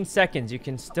 15 seconds. You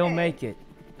can still Okay. make it.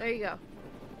 There you go.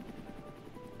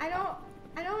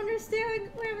 I don't understand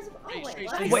where I was. Oh wait. Straight,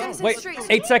 what? straight, Wait, Straight, wait.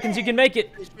 straight, 8 seconds. You can make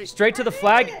it. Straight to the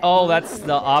flag. Oh, that's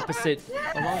the opposite.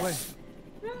 A long way.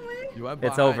 Wrong way. You went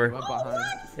It's behind, over. You went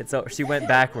behind. It's over. She went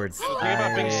backwards. The thing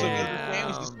about being so good Yeah. at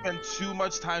games, you spend too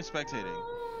much time spectating.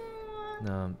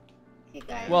 Okay,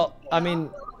 guys. Well, I mean,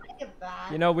 I'll make it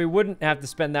back. you know, we wouldn't have to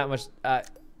spend that much.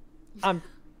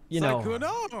 You know.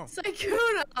 Sykkuno.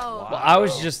 Sykkuno. Well, I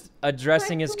was just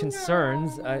addressing his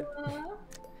concerns. I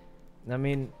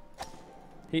mean,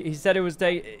 he said it was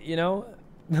you know,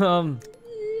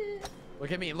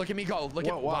 Look at me. Look at me go. Look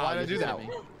at What- why did I you do just that? hit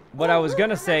me. what I was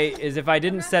gonna say is if I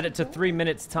didn't set it to 3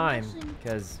 minutes time,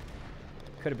 because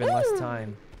could have been less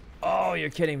time. Oh, you're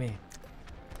kidding me.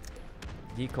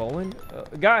 D colon?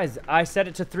 Guys, I set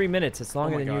it to 3 minutes. It's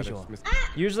longer than usual.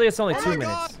 Usually it's only 2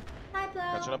 minutes. Hi, Bro.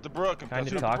 Catching up to Brooke. I'm Kind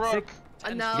catching of up to toxic.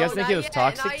 Brooke. No, You guys think not it was yet,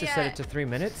 toxic not to set it yet. to 3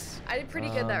 minutes? I did pretty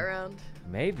good that round.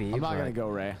 Maybe. I'm not but gonna go,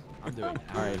 Ray. I'm doing it.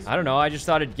 All right. I don't know. I just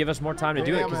thought it'd give us more time to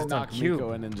do it I'm because gonna it's on knock cube.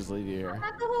 Miko in and just leave you here.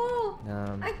 Not the hole.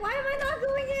 Um, Like, why am I not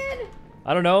going in?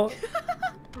 I don't know.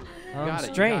 got it,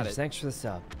 you Strange. got it. Thanks for the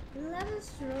sub. 11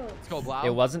 strokes. Let's go, Blau. It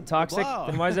wasn't toxic. Wow.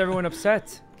 Then why is everyone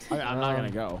upset? I'm not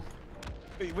gonna go.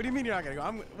 Wait, what do you mean you're not gonna go?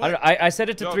 I'm. I, don't, I set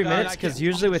it to Yo, 3 guys, minutes I because can't-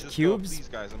 usually with just go, cubes, please,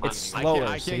 guys, I'm it's begging slower,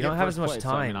 I so you can't don't get have as first much place, so,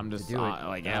 I mean, time I'm just to do it.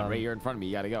 like, yeah, Ray, you're in front of me.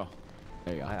 You gotta go.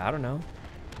 There you go. I don't know.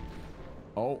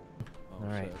 Oh, All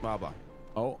right. Blah blah.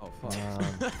 oh. Oh,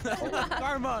 fuck.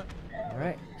 Karma. All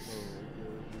right.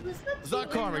 It's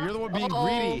not karma. You're the one being Uh-oh.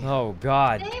 greedy. Oh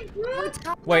God. Hey, Brooke.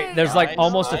 Wait, there's like Nice,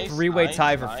 almost a nice, 3-way nice,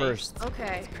 tie for nice. first.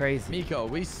 Okay. Crazy. Miko,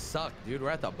 we suck, dude.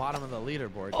 We're at the bottom of the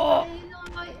leaderboard. Oh.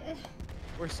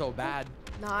 We're so bad.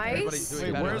 Nice. Everybody's doing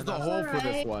Wait, better where's than the us. hole for this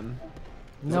Alright. one?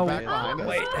 No. back behind us?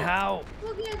 Wait. How?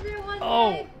 We'll get there one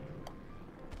Oh. day.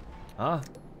 Huh?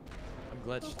 I'm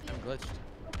glitched. I'm glitched.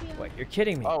 Wait, you're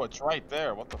kidding me. Oh, it's right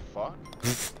there. What the fuck?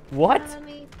 What? Follow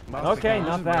me. Okay,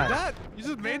 not bad. That you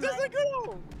just made this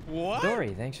Sykkuno. What?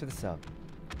 Dory, thanks for the sub.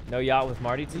 No yacht with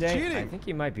Marty today? I cheating. think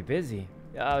he might be busy.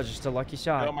 Yeah, it was just a lucky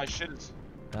shot. Yo, my shit is.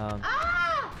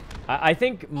 I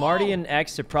think Marty and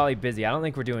X are probably busy. I don't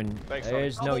think we're doing. Thanks,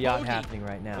 There's buddy. no Double yacht bogey. happening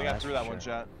right now. I got that's through for that one,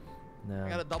 sure. chat. No. I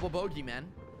got a double bogey, man.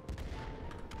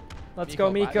 Let's go,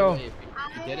 by the Miko. way, if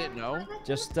you did it, no?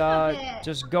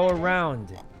 Just go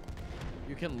around.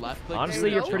 You can left click. Honestly,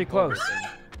 to you're jump pretty over close. things.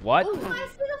 What? Oh, I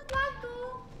see the flag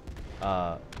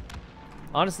though.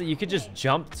 Honestly, you could just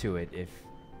jump to it if.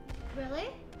 Really?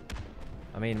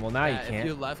 I mean, well now you Yeah, can't. if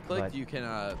you left click, but- you can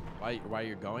while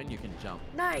you're going, you can jump.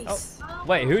 Nice. Oh,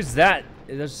 Wait, who's that?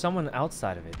 There's someone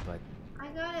outside of it, but I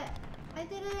got it. I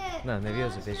did it. no, maybe it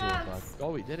was a visual bug. shucks.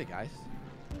 Oh, we did it, guys.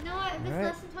 You know what? If it's Alright.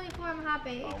 less than 24, I'm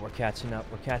happy. Oh, we're catching up.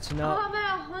 We're catching Oh, up. I'm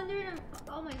at 100.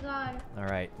 Oh my god. All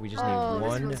right, we just Oh, need this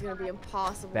one one's gonna be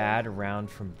impossible. bad round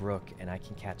from Brooke, and I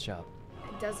can catch up.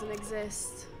 It doesn't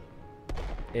exist.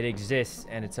 It exists,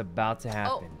 and it's about to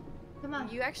happen. Come on.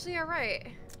 You actually are right.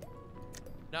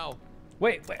 No.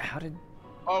 Wait, how did?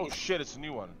 Oh shit, it's a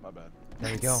new one. My bad.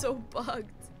 There we It's go. so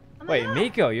bugged. Oh my Wait, god.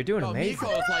 Miko, you're doing No, amazing.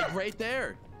 Miko is like right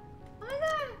there. Oh my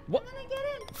god. What? I'm gonna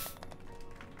get in.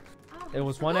 Oh, It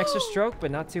was one extra stroke,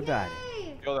 but not too bad.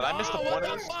 yay. Yo, did I miss the Oh, point what of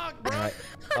the this? fuck, All bro? right.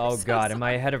 Oh so God, am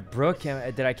I ahead of Brooke?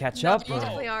 Did I catch up? You or-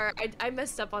 definitely are. I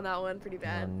messed up on that one pretty Oh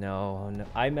bad. no, no,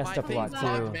 I messed My up a lot thing's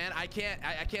fucked, too. man. I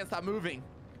can't stop moving.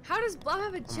 How does Blob have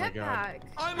a my God. jetpack?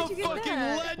 I'm Where'd a you get fucking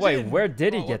that? legend. Wait, where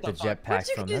did he Bro, get what the the fuck? jetpack Where'd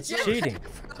you from? get That's a jetpack cheating.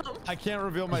 from? I can't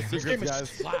reveal my secrets,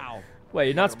 guys. Wow. Wait,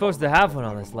 you're not supposed to have one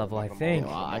on this level, I think.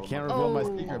 Well, I can't reveal my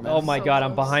Oh. secret, man. Oh my so God,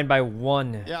 I'm close. behind by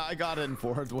one. Yeah, I got it in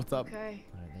fours. What's up? Okay.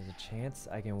 All right, there's a chance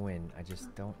I can win. I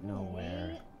just don't know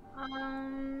where.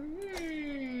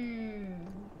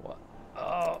 What?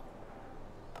 Oh.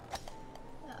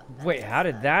 Wait, how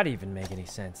did that even make any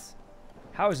sense?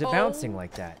 How is it bouncing Oh.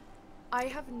 like that? I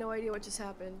have no idea what just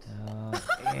happened.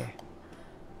 Eh.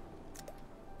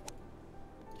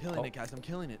 Killing it, guys. I'm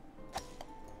killing it.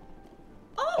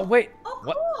 Oh wait,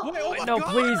 what? Cool. Wait, oh Wait, my no,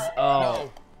 God. please.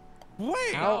 Oh,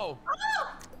 Wait. No. Oh,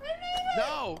 I made it.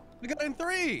 No. We got in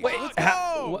 3. Wait, Let's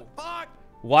how- go. what- Fuck.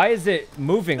 why is it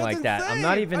moving That's like that? I'm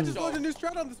not insane. even. I just learned a new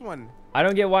strat on this one. I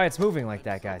don't get why it's moving like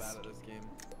that, So guys. bad at this game.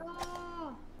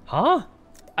 Oh. Huh?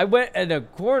 I went in a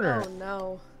corner. Oh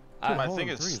no. My hold thing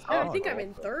on, is. three. I stuck. think I'm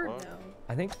in third What? now.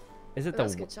 I think. Is it That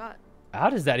was a the? good shot. How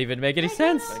does that even make any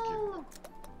sense? Thank you.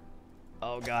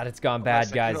 Oh God, it's gone My bad,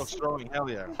 Sykkuno's guys. throwing, hell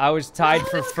yeah. I was tied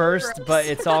for first, but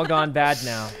it's all gone bad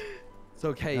now. It's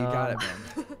okay. You got it,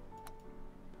 man.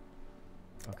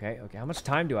 Okay, okay. How much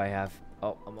time do I have?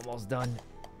 Oh, I'm almost done.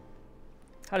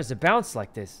 How does it bounce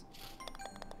like this?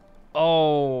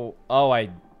 Oh, I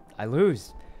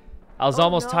lose. I was Oh,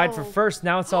 almost tied for no. first.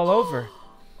 Now it's all over.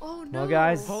 Oh no. Well,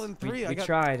 guys, Hole in 3. we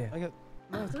tried. I got.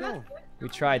 Let's go. We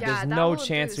tried. Yeah, There's that no hole in three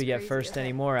chance was we get crazy, first okay.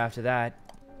 anymore after that.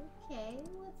 Okay,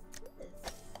 what's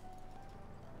this?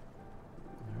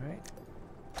 All right.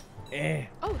 Eh.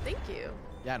 Oh, thank you.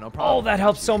 Yeah, no problem. Oh, that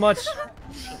helps so much.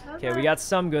 Okay, we got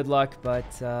some good luck, but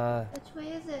Which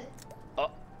way is it?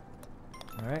 all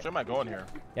right. Which am I going here?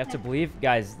 You have to believe,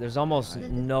 guys. There's almost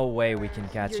no way we can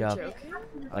catch You're up. joking?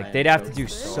 Like they'd have to do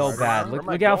so bad. Where Look, am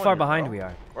I look how going far here, behind bro? we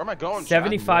are. Where am I going? chat?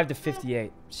 75 to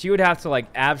 58. She would have to like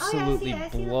absolutely I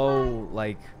see the blow flag.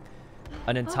 like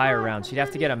an entire Oh, round. She'd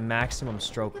have to get a maximum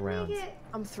stroke round.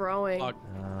 I'm throwing. Fuck.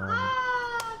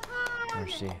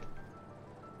 Where's she?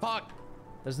 Fuck.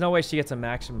 There's no way she gets a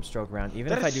maximum stroke round,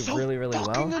 even if That I is do so really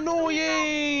fucking well.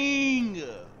 annoying.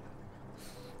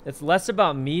 It's less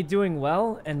about me doing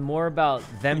well and more about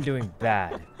them doing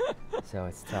bad. So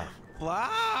it's tough.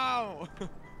 Wow.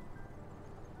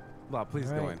 Wow, please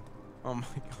go Alright. in. Oh my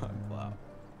God. Wow.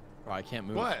 Bro, I can't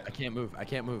move. What? I can't move. I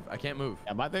can't move. I can't move.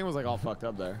 Yeah, my thing was like all fucked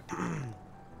up there.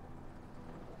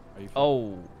 Are you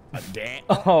Oh. Damn.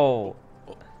 Oh.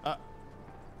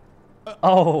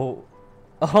 Oh.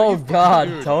 Oh God,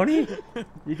 dude? Tony?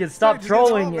 You can stop Dude, you get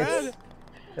trolling. so mad.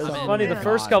 It was I'm in funny the there.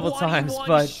 first couple times, 21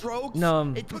 but strokes?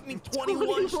 no. It took me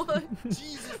 21. 21.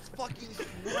 Jesus fucking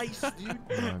Christ, dude.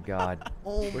 Oh God.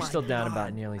 Oh We're my still down God.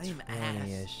 about nearly I am ass.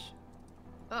 20-ish.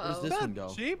 Where's Uh-oh. this one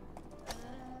go? Sheep?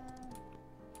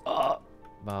 Oh,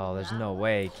 there's no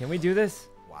way. Can we do this?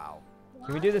 Wow.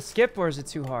 Can we do the skip, or is it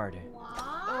too hard?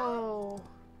 Oh.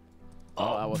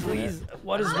 Oh, that wasn't Please. it.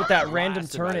 What is with that random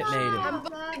Blasted turn by it the made? I'm Oh,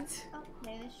 bugged.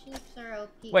 okay, the sheeps are OP.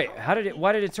 Wait,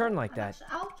 why did it turn like that?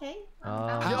 Okay.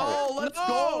 Oh. Yo, let's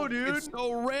go, dude. It's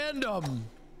so random.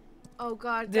 Oh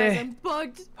god, guys, Eh. I'm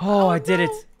bugged. Oh, I did it.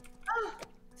 no.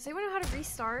 Does anyone know how to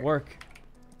restart? Work.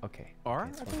 Okay. R?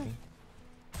 It's working.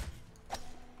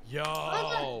 Yo.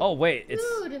 Oh wait, it's.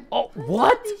 Dude, Oh, I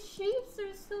what? thought these sheeps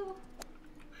are so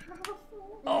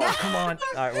powerful. Oh, come on.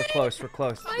 All right, we're close. We're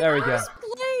close. My There we go. first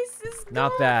place is Not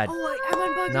gone. bad. Oh, I'm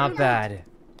unbugged. Not bad.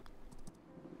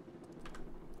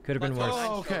 Could have been Let's worse.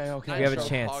 go. Oh, okay. We have a Nice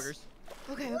chance. poggers.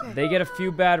 Okay, okay. They get a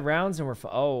few bad rounds and we're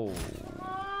oh.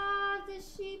 Ah, the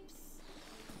sheeps.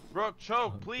 Brooke,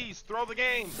 choke, please throw the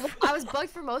game. I was bugged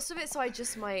for most of it, so I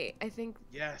just might. I think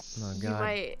Yes. Oh you god.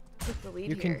 might take the lead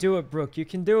You here. can do it, Brooke. You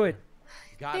can do it.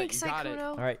 Got Thanks, it. You got it. Sykkuno.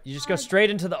 All right, you just go straight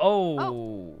into the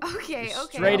Okay, Just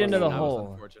okay. straight into the That was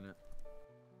hole. unfortunate.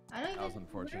 I don't That was even.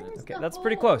 unfortunate. where's Okay, the that's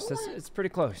pretty hole? close. It's pretty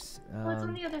close. What's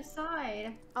on the other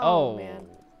side? Oh, man.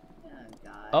 Oh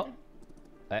god. Oh.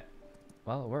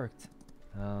 Well, it worked.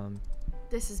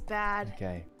 This is bad.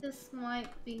 Okay. This might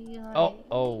be like.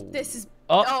 Oh. This is.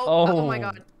 Oh. Oh my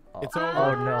god. It's Oh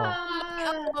over. no.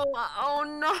 Oh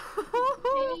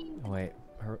no. Wait.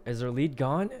 Is her lead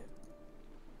gone?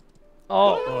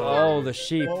 Oh. The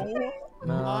sheep.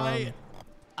 My.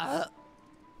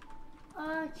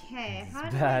 Okay, how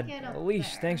do Bad. I get up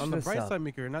Leash, there? thanks On for the the bright sub. side,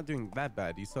 Mika, you're not doing that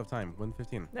bad. You still have time.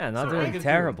 1:15. Yeah, not So all you doing gotta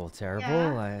terrible.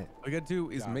 Yeah. Like, All you gotta do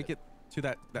is Got make it to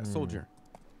that soldier.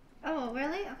 Oh,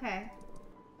 really? Okay.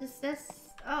 Is this?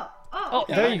 Oh, oh,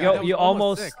 okay. there you Yeah, go. that was You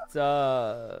almost almost. sick.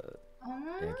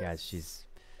 Almost? Yeah, guys, she's.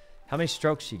 How many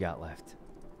strokes she got left?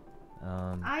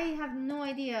 I have no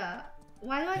idea.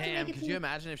 Why do I have to Damn, make it could to... you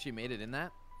imagine if she made it in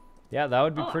that? Yeah, that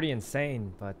would be Oh. pretty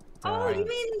insane, but. Oh, you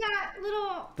mean that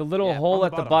little... The little Yeah, hole on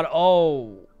at the the bottom.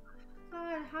 Oh.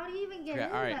 God, how do you even get Okay, in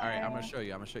all right. there? I'm gonna show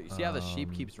you. See how the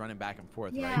sheep keeps running back and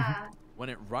forth, right? Yeah. When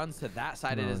it runs to that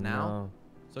side, it Oh, is now. no.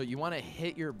 So you want to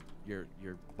hit your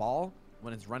ball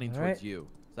when it's running All right. towards you.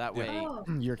 So that way, Oh.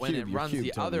 Your when cube, it your runs cube,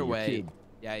 the Tony, other your way, cube.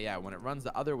 yeah, when it runs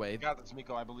the other way, You got this,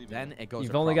 Miko. I believe in then you. it goes.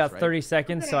 You've only got across, 30 right?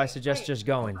 seconds, so I Okay, suggest wait. just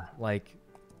going. Like,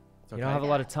 It's you don't okay. have a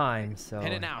lot of time, so.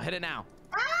 Hit it now. Hit it now.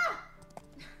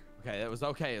 Okay, it was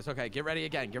okay. It's okay. Get ready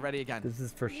again. Get ready again. This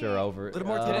is for sure over. A little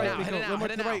more to the Hit it right, now, Miko. hit A it little now, more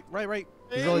hit to it the right. Right.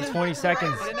 There's only 20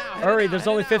 seconds. Hit it now, hit it Hurry, now, there's hit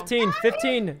it only now. 15.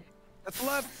 15. That's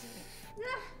left.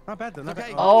 Not bad though. Not Okay.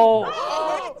 bad. Oh.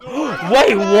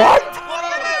 Wait, what?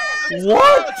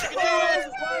 What?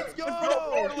 Let's go.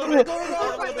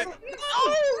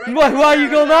 Why are you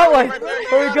going that way?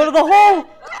 Hurry, go to the hole.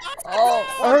 Oh,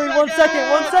 hurry, 1 second.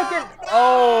 1 second.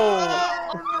 Oh.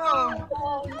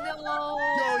 Oh no.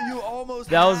 Yo, you almost.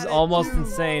 That was had it, almost dude.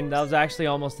 insane. That was actually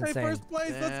almost Hey, insane. first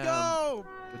place. Let's Damn. go.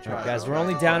 Good All right, try. guys, we're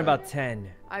only down about 10.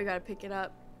 I gotta pick it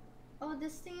up. Oh,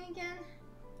 this thing again?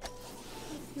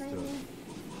 It's 90.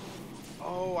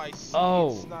 Oh, I see.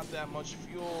 Oh. It's not that much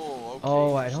fuel. Okay,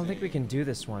 Oh, I don't think we interesting. can do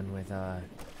this one with, I'm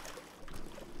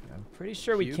pretty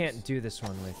sure we Cubes? can't do this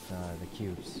one with, the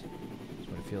cubes. That's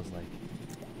what it feels like.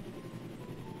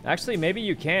 Actually, maybe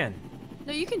you can.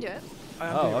 No, you can do it.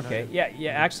 Oh, okay. Yeah,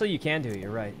 actually you can do it.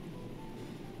 You're right.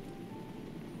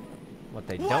 What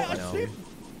they don't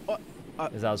know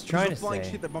is I was trying to There's a flying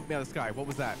say. shit that bumped me out of the sky. What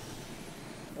was that?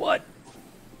 What?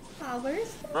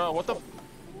 Powers? Bro, what the?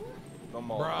 No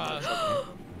more. Bruh.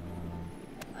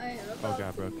 I am Oh about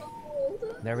god, to Brooke.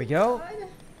 mold. There we go. God.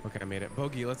 Okay, I made it.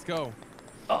 Bogey, let's go.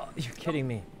 Oh, you're kidding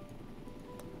me.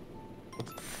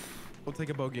 We'll take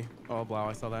a bogey. Oh, wow,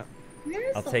 I saw that.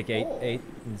 Where's I'll the take 8. hole? 8.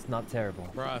 It's not terrible.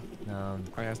 Bruh.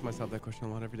 I ask myself that question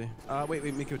a lot every day. Wait,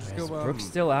 Miko, just Is go. Brooke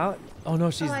still out? Oh no,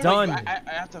 she's I- done. I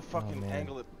have to fucking man.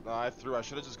 angle it. No, I threw. I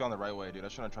should have just gone the right way, dude. I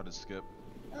shouldn't have tried to skip.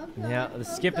 Oh, God. Yeah, the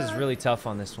skip is God. really tough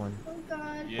on this one. Oh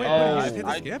god. Yeah. Wait, Oh. you just hit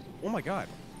the I- skip? Oh my god.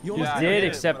 You You Yeah, almost I did, did it,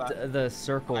 except but the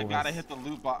circle. I gotta was- hit the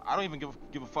loop. I don't even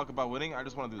give a fuck about winning. I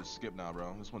just want to do the skip now,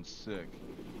 bro. This one's sick.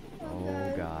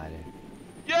 Oh god.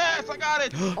 Yes, I got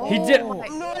it. He did. Oh, my-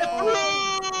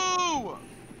 No!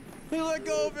 He let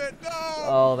go of it. No.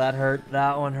 Oh, that hurt.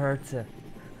 That one hurt.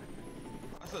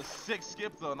 That's a sick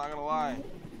skip, though. Not gonna lie.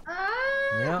 Ah!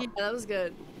 Yeah. Yeah, that was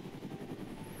good.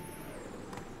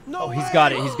 No Oh, he's way.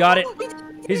 got it. He's got it.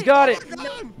 He's got it.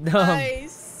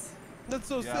 Nice. That's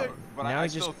so Yeah, sick. but Now I he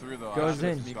still just threw though. goes I should've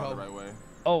in. just gone the right way.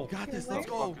 Oh, Got this. What Let's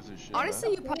the go. fuck is this shit, Honestly,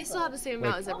 man? you probably still have the same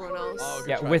amount as everyone else. Oh,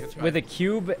 yeah. good try, With good try. with a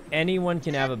cube, anyone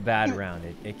can have a bad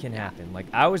round. It can happen. Like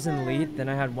I was in the lead, then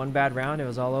I had one bad round. It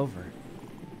was all over.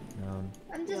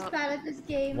 I'm just Yep. bad at this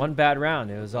game. One bad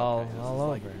round. It was all Okay, this is over.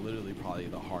 like literally probably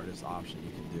the hardest option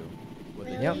you can do with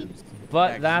the Yep. cubes. But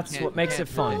Yeah, 'cause that's you what can't- makes you it can't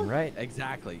fun, do it. right?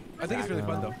 Exactly. I think it's really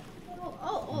fun though.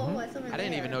 Oh, it's over there. I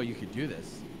didn't even know you could do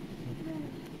this.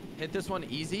 Hit this one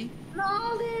easy.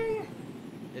 No, there.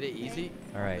 Hit it easy.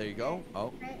 All right. There you go. Oh.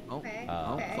 Okay, Oh. okay,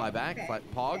 Oh. okay, Fly back. okay.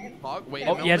 Fly. Pog. Wait.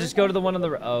 Oh a yeah, moment. just go to the one on the.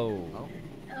 Oh. Oh.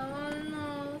 Oh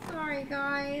no, sorry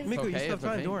guys. Miko, you okay, still have it's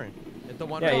time. okay. Don't worry. Hit the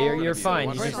one. Yeah, right in you're- front of you're you, fine. the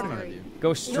one You right just- in front of you.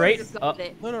 Go straight Got up.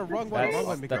 it. No, wrong one. Wrong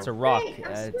one, Miko. That's a rock. I'm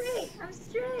It's- straight. I'm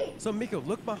straight. So Miko,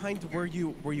 look behind where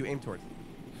you aim towards.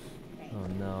 Oh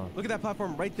no. Look at that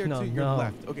platform right there No, to your no.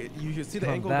 left. Okay, you should see the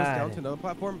Come angle goes down back. to another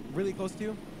platform really close to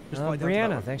you.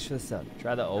 Brianna, thanks for the sub.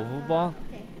 Try the oval ball.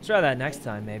 Okay. Try that next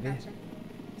time, maybe. Gotcha.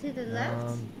 To the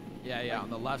left? Yeah, on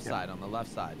the left side,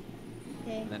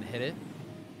 Okay. And then hit it.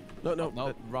 No,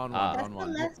 Nope, wrong That's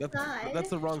one. the left side. That's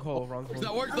the wrong hole. Wrong hole.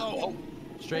 That works though. Okay.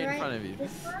 Straight in Right, front of you.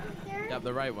 This one here? Yep,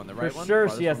 the right one. For one. sure,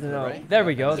 Farthest she has one to to the know. right. There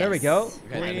we go. There we Yes. go.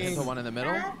 Okay, then hit the one in the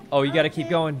middle. Oh, you gotta keep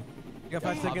going. You got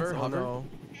 5 seconds. Hover. No.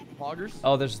 Poggers.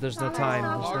 Oh, there's no time.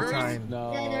 There's no time.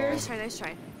 No. Nice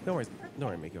try. Don't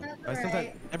worry, Miko. That's Sometimes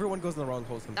alright. everyone goes in the wrong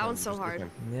hole sometimes. That one's so Just hard.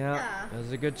 take time. Yeah, that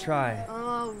was a good try.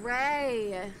 Oh,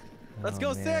 Ray. Let's Oh,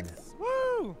 go man. 6.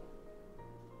 Woo!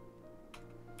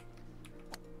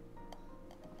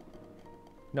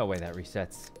 No way that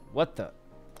resets. What the?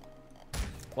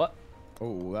 What?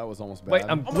 Oh, that was almost bad. Wait,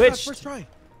 I'm Oh my God, glitched. first try.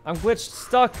 I'm glitched,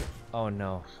 stuck. Oh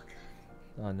no.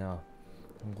 Oh no.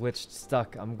 I'm glitched,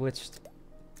 stuck. I'm glitched.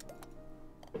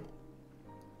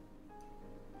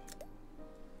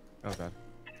 Oh God.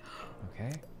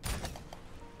 Okay.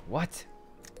 What?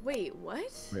 Wait,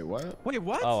 what? Wait, what? Wait,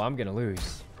 what? Oh, I'm gonna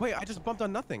lose. Wait, I just bumped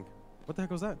on nothing. What the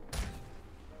heck was that?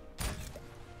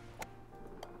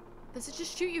 Does it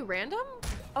just shoot you random?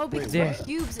 Oh, because Yeah. with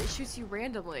cubes, it shoots you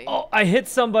randomly. Oh, I hit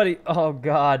somebody. Oh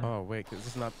god. Oh wait, is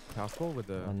this not possible with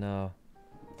the? Oh no.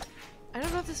 I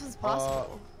don't know if this one's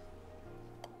possible.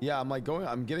 Yeah,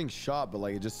 I'm getting shot, but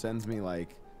like it just sends me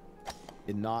like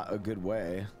in not a good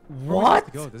way.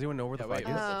 What? Go. Does anyone know where the wait,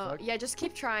 flag is? Yeah, just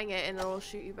keep trying it and it'll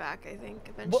shoot you back, I think,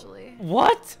 eventually.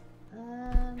 What?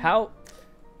 Um,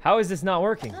 How is this not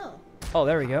working? Oh. Oh,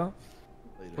 there we go.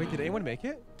 Wait, did anyone make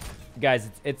it? Guys,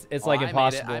 it's Oh, like I made it,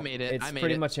 impossible. I made it. It's I made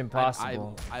pretty it. much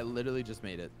impossible. I literally just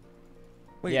made it.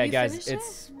 Wait, Yeah, you guys, finished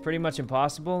it's pretty much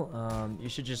impossible. You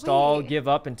should just all Wait. give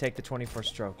up and take the 24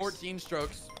 strokes. 14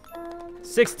 strokes.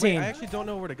 16. Wait, I actually don't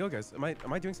know where to go, guys. Am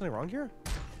I doing something wrong here?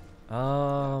 Where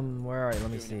are you?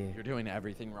 Let me see. You're doing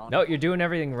everything wrong. No, you're doing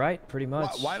everything right, pretty Why,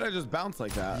 much. why did I just bounce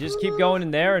like that? You just keep going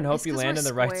in there and hope It's you 'cause land we're in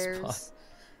the right squares. spot.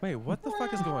 Wait, what the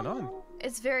fuck is going on?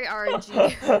 It's very RNG.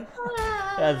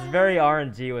 Yeah, it's very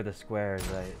RNG with the squares,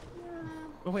 right?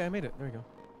 Oh wait, I made it. There we go.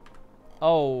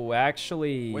 Oh,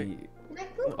 actually. Wait.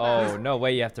 Oh, no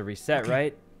way, you have to reset,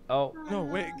 right? Oh. No,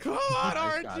 wait. Come on,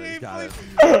 RNG,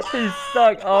 please. He's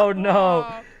stuck. Oh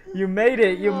no. You made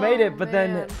it. You made it, but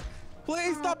then. man.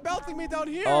 Please stop bouncing me down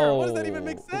here. Oh. What does that even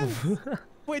make sense?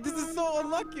 Wait, this is so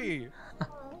unlucky.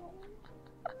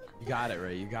 You got it,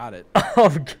 Ray. You got it.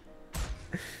 Oh.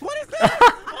 What is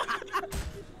that?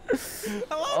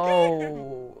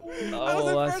 Oh.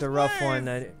 Oh, that's a rough one.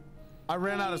 I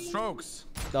ran out of strokes.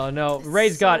 Oh no.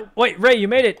 Ray's got. Wait, Ray, you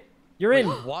made it. You're in.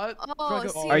 What? Oh, go-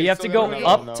 see, Or you have to so go no, no,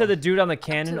 up no. to the dude on the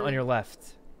cannon to on the- your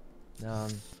left.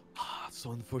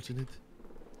 So unfortunate.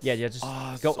 Yeah, just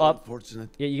go up. Unfortunate.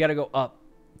 Yeah, you gotta go up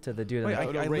to the dude. Wait, on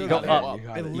the no, Ray, go you gotta up. go up.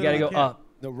 I You literally gotta go can't. up.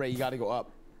 No, Ray, you gotta go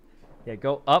up. Yeah,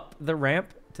 go up the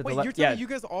ramp to Wait, the you're left. telling Yeah, me you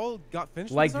guys all got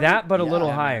finished? like with this that, but a Yeah, little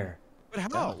man. higher. already?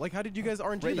 But how? Like, how did you guys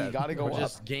RNG Ray, that? you gotta go We're up.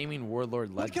 just gaming Warlord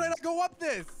Why Legend. can I not go up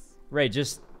this? Ray,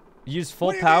 just use full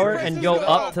What do you mean, power Ray, and this go is-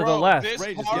 up to the bro, left. This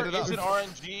Ray, just part get it up. isn't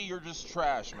RNG. You're just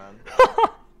trash, man.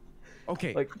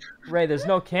 Okay. Like, Ray, there's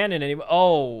no cannon anymore.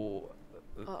 Oh.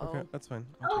 Uh-oh. Okay, that's fine.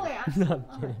 Oh wait, I'm No, still.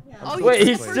 I'm kidding. Yeah. Oh, Wait, you're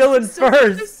he's still in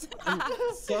first.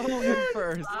 So in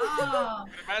first. Oh.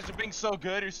 Imagine being so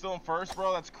good, you're still in first,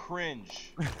 bro. That's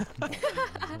cringe.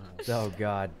 Oh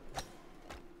God.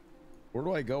 Where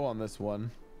do I go on this one?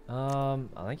 I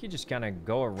think you just kind of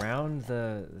go around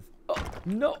the. Oh,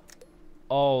 no.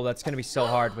 Oh, that's gonna be so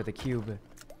hard with a cube.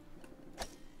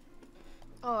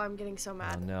 Oh, I'm getting so Oh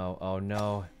mad. no. Oh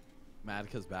no. Mad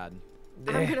cause bad.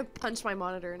 I'm Eh. gonna punch my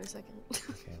monitor in a second.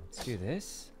 Okay, let's do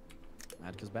this.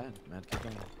 Mad cause bad. Mad cause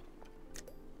bad.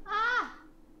 Ah.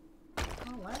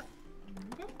 Oh what?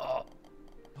 Oh.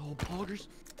 Oh, poggers.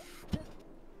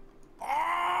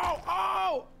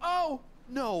 Oh!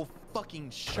 No fucking I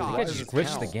shot. think I just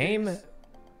glitched the game.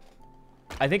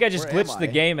 I think I just Where am glitched the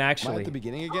I? game Am I actually. at the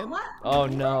beginning again? What? Oh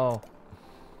no.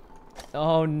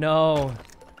 Oh no.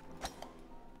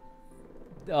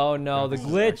 Oh no, the This is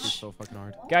actually glitch. So fucking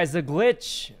hard. Guys, the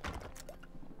glitch.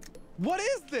 What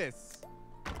is this?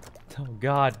 Oh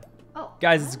god. Oh.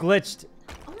 Guys, it's glitched.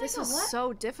 Oh my This God, was what?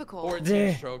 so difficult. 14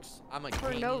 Eh. strokes. I'm like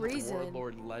For no reason.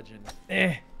 Warlord Legend.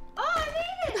 Eh. Oh, I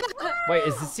made it. Wait,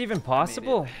 is this even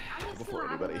possible? Before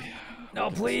anybody. No,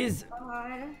 please.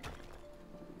 God.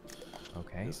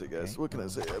 Okay. Yes, I guess. okay. What can I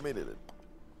say? I made it.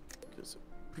 Guess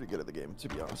I'm pretty good at the game, to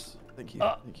be honest. Thank you.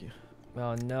 Oh. Thank you.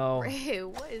 Oh no. Ray,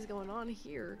 what is going on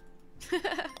here?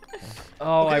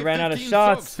 Oh, I Okay, ran out of 15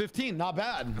 shots. strokes, 15, not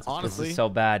bad. Honestly. This is so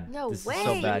bad. No this is so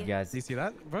way. bad, guys. Do you see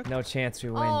that, bro? No chance we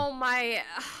win. Oh my.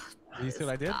 You see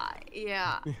what I did?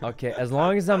 Yeah. Okay, as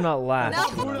long as I'm not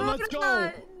last. No, Buddha, let's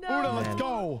go. Buddha, let's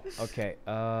go. Okay,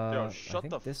 Yo, I shut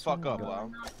think the this fuck one up, will go-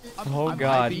 Lau. Oh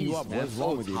god. Hyping you up. What's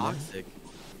wrong with you, man? Toxic.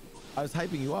 I was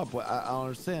hyping you up. I don't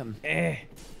understand.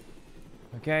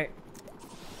 Okay.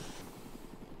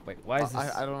 Wait, why is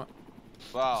this? I don't.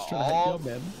 Wow, Trying to hype you up,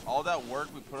 man. all that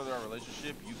work we put into our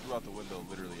relationship, you threw out the window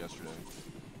literally yesterday.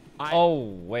 Oh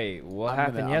wait, what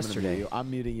happened yesterday? I'm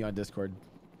muting you on Discord.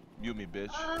 Mute me,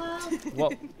 bitch.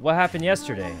 What happened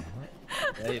yesterday?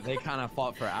 They kind of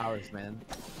fought for hours, man.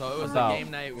 So it was About- a game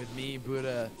night with me,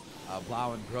 Buddha,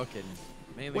 Blau, and Brooke, and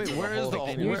mainly. Wait, for where is the whole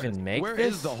hole? Can you even make Where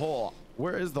this? is the hole?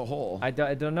 Where is the hole? I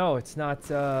don't know. It's not.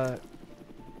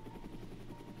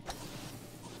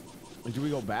 Do we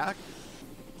go back?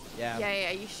 Yeah.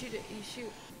 Yeah, you shoot it. You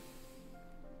shoot.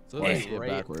 So Wait. it's right,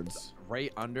 Backwards.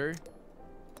 right under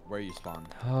where you spawn.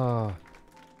 Oh.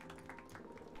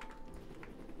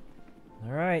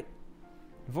 All right.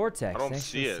 Vortex. I don't thanks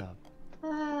see for it. the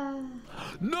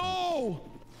sub. No!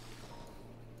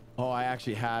 Oh, I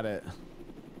actually had it.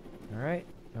 All right.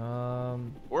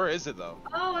 Where is it though?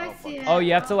 Oh, I see it. Oh,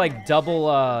 you have to like double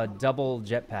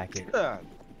jetpack it.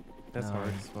 That's hard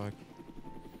as fuck.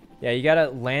 Yeah, you gotta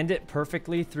land it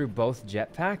perfectly through both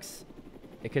jetpacks,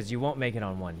 because you won't make it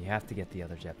on one. You have to get the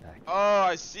other jetpack. Oh,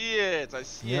 I see it. I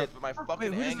see Yep. it. But my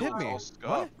fucking who just angle hit is me? all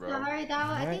scuffed, bro. Sorry, that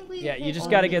I think we. Yeah, you hit-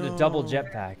 just gotta get a double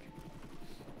jetpack.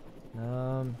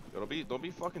 Don't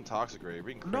be fucking toxic, Ray. You're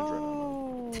being cringe right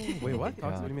now. Wait, what?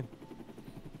 God. What do you mean?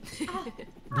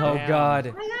 Oh god.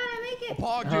 Oh my god, I make it.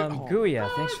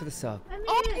 Guya, thanks for the sub. I made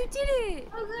Oh, it. you did it.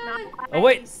 Oh god. Oh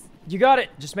wait, you got it.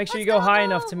 Just make sure you Let's go high go,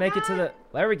 enough to make it to the.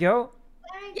 There we go.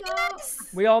 There you go. Yes.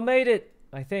 We all made it,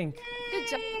 I think. Good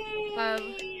job.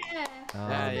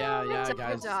 Yeah. Yeah, Good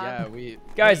guys. job. Yeah, we.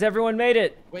 Guys, everyone made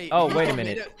it. Wait. Oh, wait a you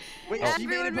minute. made it- Wait, Oh. she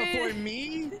made it Everyone made before it.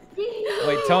 me?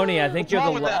 Wait, Tony, I think What's you're the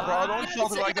wrong with that, last. bro? Don't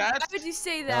insult it like that. Why would you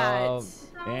say that?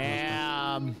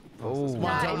 Damn. Oh. Come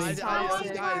on, Tony.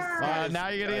 Guys, Now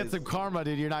you're gonna get some karma,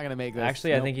 dude. You're not gonna make this.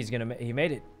 Actually, I Nope. think he's gonna. He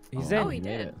made it. He's Oh, in. Oh, he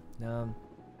made did. it. Oh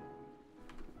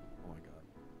my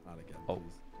god. Not again. Oh.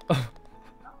 Please.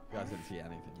 You guys didn't see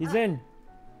anything. He's in.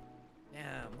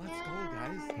 Damn, let's go,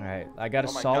 guys. All right, I got a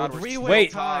Oh my solid God, we're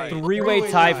wait. tie. Three-way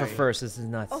tie for first. This is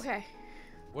nuts. Okay.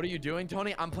 What are you doing,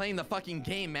 Tony? I'm playing the fucking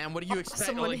game, man. What do you expect?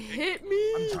 Someone Like, hit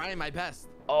me. I'm trying my best.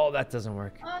 Oh, that doesn't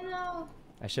work. Oh no.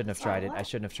 I shouldn't have tried it. I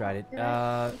shouldn't have tried it.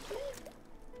 Oh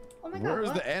my god. Where's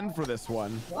what? the end for this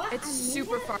one? What? It's I made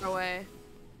super it? far away.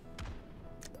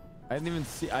 I didn't even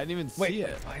see. I didn't even Wait, see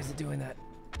it. why is it doing that?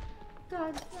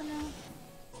 God, oh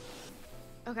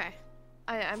no. Okay.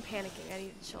 I'm panicking. I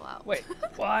need to chill out. Wait,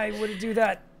 why would it do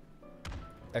that?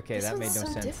 Okay, This that made one's no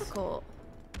so sense. difficult.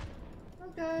 Oh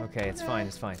god. Okay, it's oh fine. god.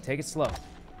 It's fine. Take it slow.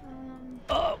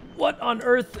 Um, What on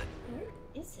earth? where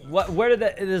is it? What? Where did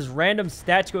this random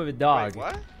statue of a dog Wait,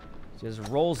 what? just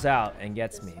rolls out and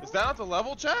gets me? Is that not the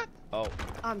level, chat? Oh,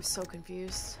 I'm so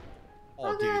confused.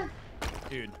 Oh, god.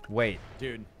 dude. wait.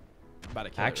 I'm about to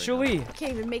kill Actually, I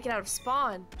can't even make it out of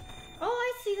spawn. Oh,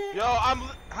 I see that. Yo,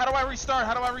 how do I restart?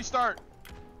 How do I restart?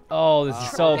 oh, this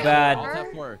is so Try. bad.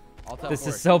 Alt F4. Alt F4. This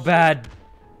is so bad.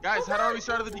 Guys, how do I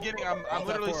restart at the beginning? I'm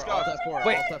literally Alt stuck. F4.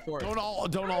 Wait. Alt F4.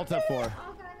 Don't alt F4. Oh god,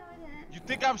 no, I didn't. You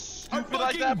think I'm I stupid like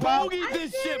fucking that, bro? bogeyed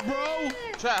this shit, bro.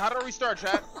 Chat, how do I restart,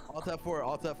 chat? Alt F4.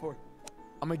 Alt F4.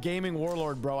 I'm a gaming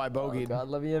warlord, bro. I bogeyed. God,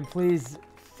 let me in, please. Guys,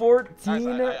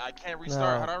 14. I can't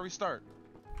restart. No. How do I restart?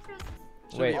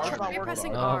 Wait. It's not Try working.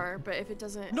 pressing Oh. R, but if it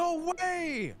doesn't. No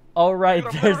way! All right, Dude,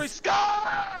 I'm literally there's,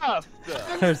 scuffed!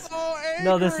 there's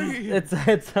no. This is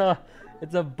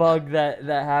it's a bug that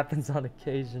happens on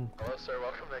occasion. Hello, sir.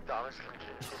 Welcome to McDonald's.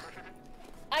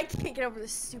 I can't get over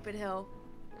this stupid hill.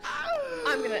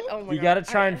 I'm gonna. Oh my You god. gotta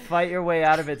try and fight your way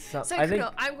out of it. I think.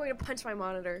 Sykkuno, I'm going to punch my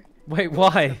monitor. Wait,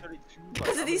 why?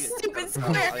 Because of these stupid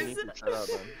squares.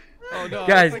 Oh no.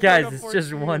 Guys, it's like guys, going it's up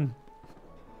just 14. one.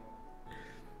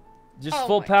 Just Oh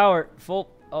full my- power. Full.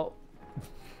 Oh.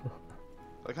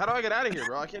 Like, how do I get out of here,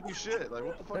 bro? I can't do shit. Like,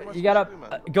 what the fuck am I You gotta supposed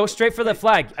to do, man? go straight for the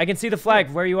flag. I can see the flag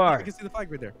where you I are. can see the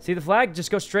flag right there. See the flag? Just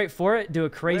go straight for it. Do a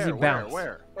crazy bounce.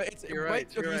 Where? Wait, it's You're right.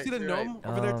 right, You you're see the right, you're gnome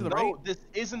over there to the right? No, this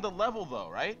isn't the level, though,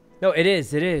 right? No, it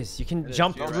is. It is. You can It is,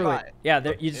 jump you're through right. it. Yeah,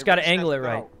 there, you just gotta angle it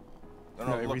right.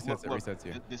 No, it look, resets- look, it resets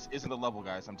you. This isn't the level,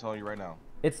 guys. I'm telling you right now.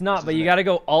 It's not, This but is you it. gotta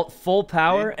go alt full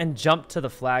power and jump to the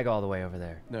flag all the way over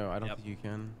there. No, I don't Yep. think you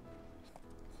can.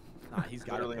 Nah, he's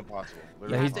got Literally it. impossible. Yeah,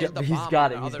 Literally he's impossible. got- he's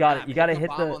got it, he's got it. You gotta hit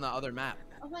bomb the- on the other map.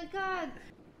 Oh my god.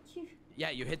 Yeah,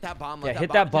 you hit that bomb. Yeah, Let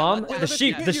hit that bomb. let The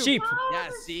sheep. The yeah. sheep. Yeah,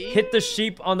 see? Hit the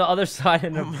sheep on the other side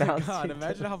and Oh then my bounce. god, you to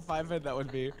imagine the- how 5-head that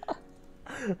would be.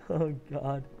 Oh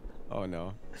god. Oh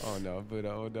no. Oh no,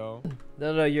 Buddha. Oh no.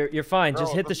 No, you're fine. Bro,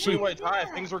 Just hit the sheep. three-way tie.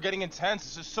 Things were getting intense.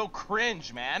 This is so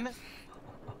cringe, man.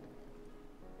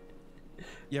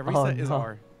 Yeah, reset is no.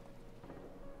 R.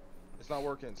 It's not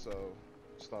working, so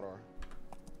it's not R.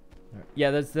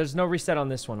 Yeah, there's no reset on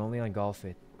this one. Only on Golf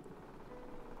It.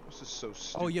 This is so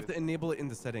stupid. Oh, you have to enable it in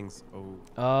the settings. Oh.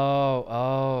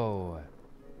 Oh.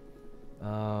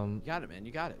 You got it, man.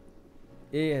 You got it.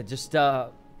 Yeah, just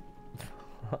oh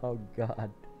god.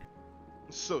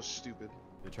 It's so stupid.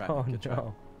 Good try. Oh Good try.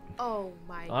 no. Oh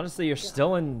my. Honestly, you're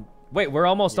still in. Wait, we're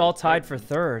almost all tied for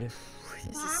third.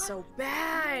 This is so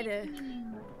bad.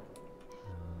 Fucking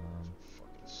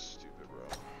stupid,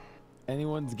 bro.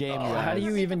 Anyone's game. Oh, how do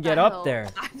you What even the get up hell? there?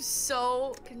 I'm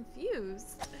so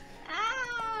confused.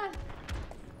 Ah!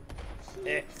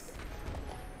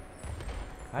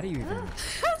 How do you even?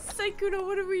 Sykkuno,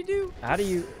 what do we do? How do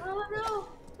you? Oh no!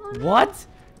 Oh no! What?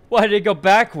 Why did it go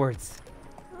backwards?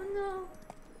 Oh no!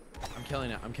 I'm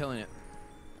killing it. I'm killing it.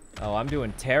 Oh, I'm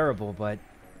doing terrible, but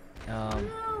Oh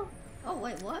no! Oh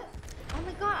wait, what? Oh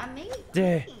my god, I made it. Duh. I'm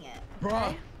making it.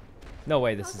 Bro. no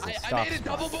way. This is a I stop made it.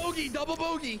 spot. Double bogey. Double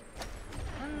bogey.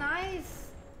 Oh, nice.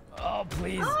 Oh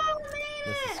please. Oh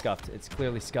This is man! scuffed. It's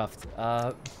clearly scuffed.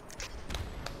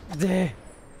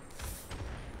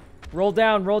 Roll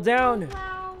down. Roll down.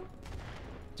 Wow.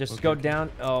 Just go down.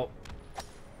 Oh.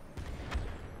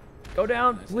 Go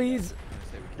down, please.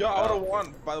 Yo, I would have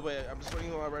won. By the way, I'm just letting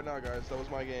you know right now, guys. That was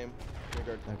my game.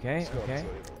 Okay. Let's go, Okay.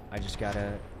 let's go. I just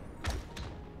gotta.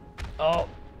 Oh.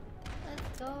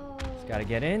 Let's go. Just gotta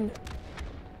get in.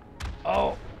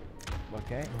 Oh.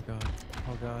 Okay. Oh god.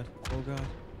 Oh god. Oh god.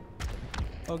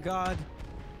 Oh god.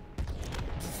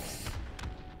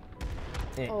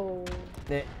 Oh.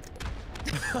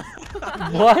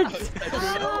 What?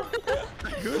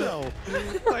 Sykkuno.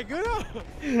 Sykkuno.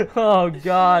 Oh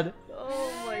god.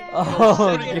 Oh my god.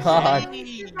 Oh god.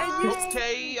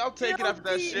 Okay, I'll take it after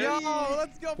that shit. Yo,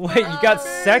 let's go. Wait, you got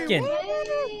second.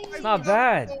 Yay. It's not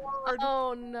bad.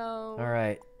 Oh no. All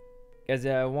right. Guys,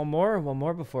 one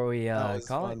more before we That was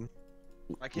call it. fun.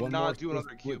 I cannot do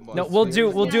another cube. No, boss. we'll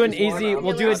do an Yeah, easy one.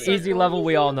 we'll do an Yeah, easy level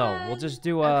we all know. We'll just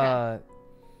do Okay.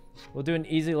 we'll do an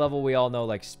easy level we all know,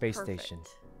 like space Perfect. station.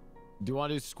 Do you want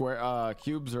to do square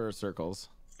cubes or circles?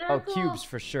 Oh, Circle. cubes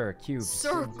for sure. Cubes.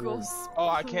 Circles. Oh,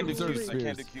 I can't do Those are cubes. I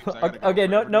can't do spheres. cubes. I gotta go Okay,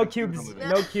 for no it. cubes.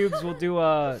 No cubes. We'll do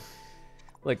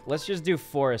look, let's just do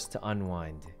forest to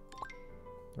unwind.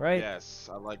 Right? Yes,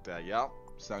 I like that. Yep,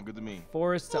 sound good to me.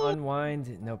 Forest to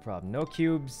unwind, no problem. No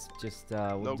cubes, just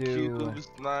we'll No do cubes,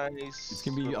 nice. It's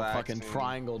gonna be a fucking relaxing.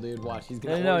 triangle, dude. Watch. He's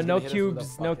No, gonna. no, he's no gonna hit us with a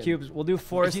cubes, no fucking- cubes. We'll do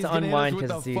forest He's to gonna hit us unwind with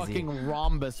because the it's easy. fucking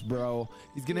rhombus, bro.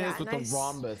 He's gonna hit Yeah, us with nice. the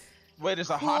rhombus. Wait, there's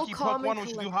a Cool, hockey puck calm, one. and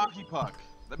We should do collected. hockey puck.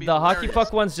 That'd be The hockey hilarious.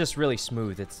 puck one's just really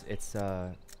smooth. It's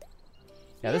yeah,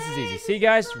 this is easy. See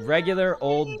guys, regular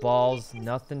old balls,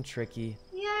 nothing tricky.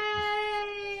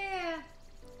 Yay!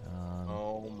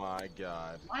 Oh my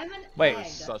god. I'm an Wait, egg.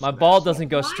 Such my a ball mess. doesn't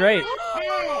go straight. I'm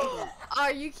an egg.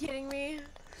 Are you kidding me?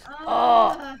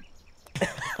 Oh.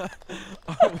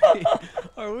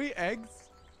 Are we eggs?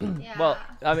 Yeah. Well,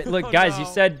 I mean, look Oh, guys, you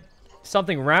no. said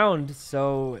something round,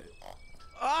 so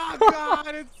Oh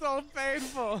god, it's so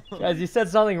painful. guys, you said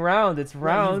something round. It's Bro,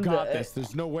 round. You've got this.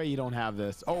 There's no way you don't have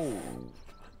this. Oh.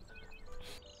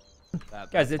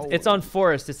 Guys, it's on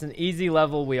forest. It's an easy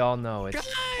level. We all know it.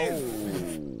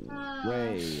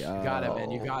 Way. Got it, man.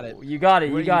 You got it. You got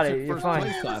it. Wait, You got took it. You're first fine.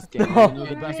 place last game, and you're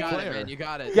the best You got it, player. man. You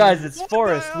got it. Guys, it's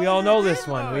forest. We all know this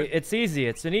one. It's easy.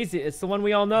 It's the one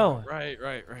we all know. Right.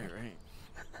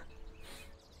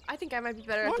 I think I might be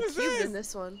better What at is the cube this? than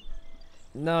this one.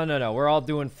 No. We're all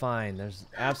doing fine. There's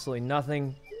absolutely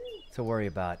nothing to worry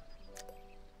about.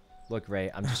 Look, Ray,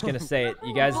 I'm just gonna say it.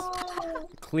 You guys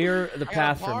clear the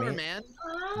path for me. man.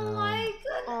 Oh my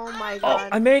goodness. Oh my Oh, god.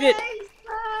 I made it.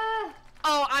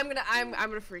 Oh, I'm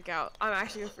gonna freak out. I'm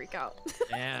actually gonna freak out.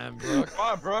 Damn, bro. Come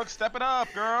on, Brooke, step it up,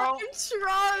 girl. I'm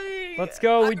trying. Let's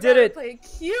go, we I'd did rather it. Play a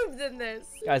cube than this.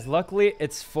 Guys, luckily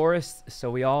it's forest, so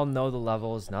we all know the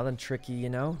levels. Nothing tricky, you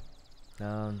know.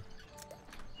 I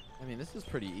mean, this is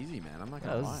pretty easy, man. I'm not Yeah,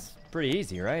 gonna this lie. is pretty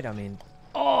easy, right? I mean,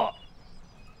 oh,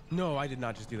 No, I did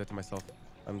not just do that to myself.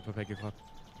 I'm Pepega Club.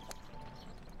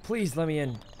 please let me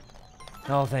in.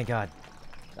 Oh, thank God.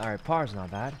 All right, par's not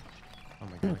bad. Oh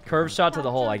my god. Curve shot to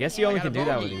the hole. I guess you only I got can a do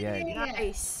that with bogey. the egg.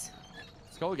 Nice.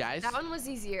 Let's go, guys. That one was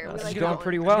easier. No, We this like is going that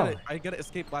pretty one. well. I gotta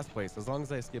escape last place. As long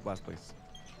as I escape last place.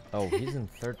 Oh, he's in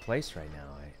third place right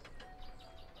now.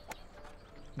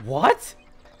 What?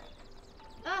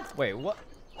 Ah. Wait, what?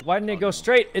 Why didn't it go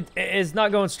straight? It's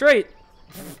not going straight.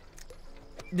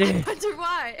 I wonder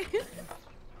why.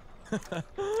 This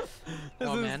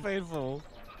Oh, is man. painful.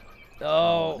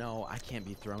 Oh. No, I can't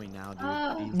be throwing now,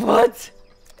 dude. Please. What?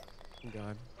 Oh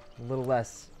God. A little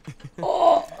less.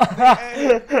 Oh!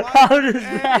 How does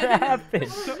that happen?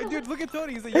 Dude, look at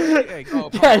Tony. He's a Yoshi egg. Oh,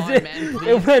 come Guys, on, it, man,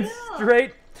 it went please.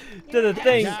 straight to the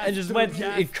thing Yes, and just dude, went.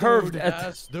 yes, It curved. dude. At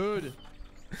Yes, dude.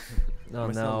 oh Am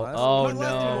I still no! last? Oh Not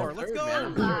last anymore. no! Let's go.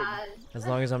 Man, God. As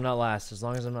long as I'm not last. As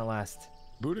long as I'm not last.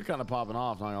 Buddha kind of popping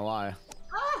off, not gonna lie.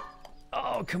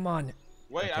 Oh come on!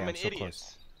 Wait, Okay, I'm I'm an so idiot.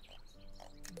 close.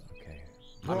 Okay.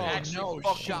 I'm Bro, actually no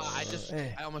fucking shot.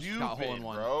 I almost just got a hole in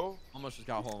one. bro. Almost just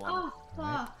got a hole in one. Oh,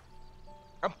 fuck.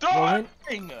 I'm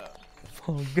throwing.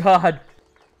 Oh God!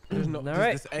 There's no. All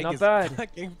right, This egg not is bad.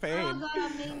 fucking Oh, pain. God,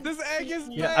 I'm being This egg is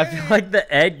sick. Yeah, I feel like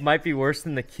the egg might be worse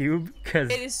than the cube because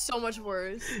It is so much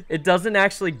worse. it doesn't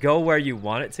actually go where you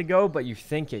want it to go, but you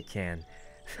think it can.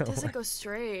 It doesn't go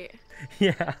straight.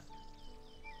 Yeah.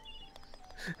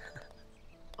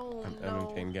 Oh I'm no.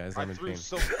 in pain, guys. I I'm in threw pain.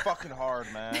 so fucking hard,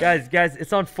 man. Guys,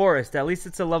 it's on forest. At least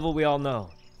it's a level we all know.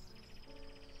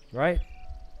 Right?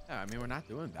 Yeah, I mean, we're not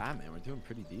doing bad, man. We're doing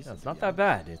pretty decent. No, it's not that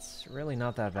bad. It's really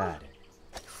not that bad.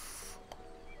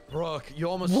 Brooke, you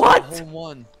almost What? shot a hole in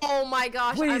one. Oh my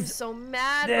gosh, I'm Please. so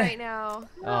mad Eh. right now.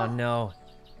 Oh no.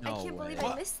 No I can't way. believe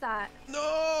I missed that.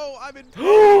 No, I'm in.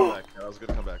 That was a good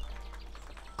comeback.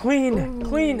 Clean,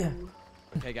 clean.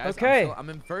 Okay, guys. Okay. I'm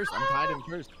in first. I'm tied in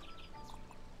first.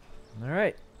 All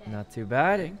right. Not too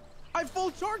bad. I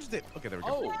full charged it. Okay, there we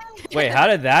go. Oh. Wait, how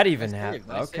did that even Nice happen? save,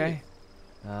 nice Okay.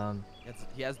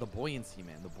 He has the buoyancy,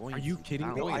 man. The buoyancy. Are you kidding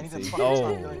me? No, I need to Buoyancy. fucking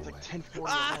Oh. time. It's like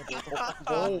 10:40.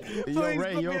 Oh, yo,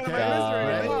 Ray, you okay?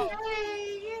 God.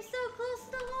 Hey, you're so close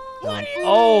to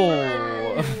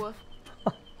home. Oh.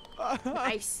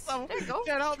 Nice. There you go.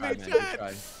 Chat, help me, Tried, man. Good chat.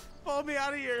 try. Pull me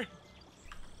out of here.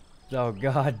 Oh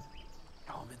God.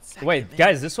 Oh, I'm in second, Wait, man.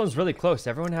 guys, this one's really close.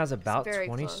 Everyone has about very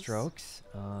 20 close. strokes.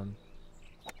 Ah.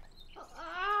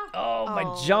 Oh, my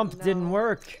Oh, jump didn't no.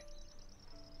 work.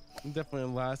 I'm definitely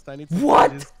in last. I need some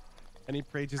What? Prages. I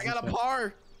need prages. I got a and stuff.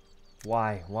 par.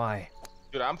 Why? Why?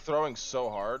 Dude, I'm throwing so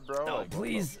hard, bro. No, Like,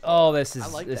 please. Oh, this I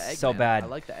is like this the is egg, so man. bad. I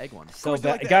like the egg one. So course you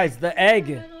like bad, the guys. The I egg.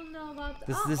 don't know about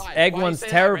that. This Why? egg Why you one's say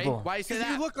that, Ray? terrible. Why you say Because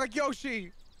you that? look like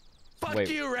Yoshi. Fuck Wait.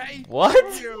 you, Ray.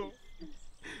 What? You.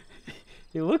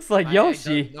 He looks like My egg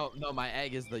Yoshi. does- no, my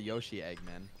egg is the Yoshi egg,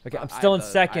 man. Okay, I'm I still have in the- I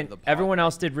have second. the pod Everyone egg.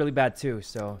 else did really bad too.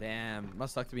 So Damn,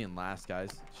 must suck to be in last, guys.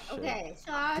 Shit. Okay,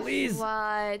 Josh. please.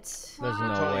 What? There's Wow.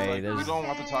 no Tony, way. like, we There's. don't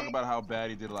have to talk about how bad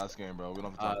he did last game, bro. We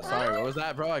don't have to talk about Sorry, what was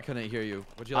that, bro? I couldn't hear you.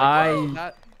 Would you like I- to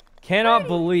that? Cannot it.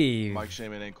 believe. Mike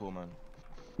shaming ain't cool, man.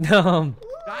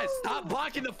 Guys, stop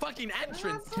blocking the fucking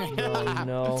entrance. Oh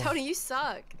no. Tony, you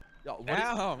suck. Yo, what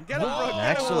Ow, get him, bro. Get him,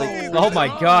 Actually, please. oh my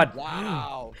God.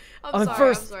 Wow. I'm sorry.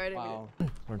 first. I'm sorry. I didn't mean Wow.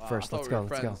 We're in Wow, first. I Let's thought go. we were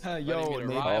Let's go. friends. Yo, Letting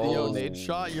me Nate, rival. yo, Nate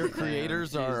Shot, your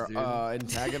creators Jeez, are dude.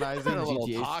 antagonizing A little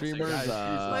GTA toxic, streamers. guys.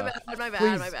 My bad. My bad.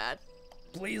 please. My bad.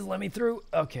 Please let me through.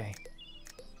 Okay.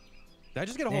 Did I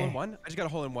just get a hole in one? I just got a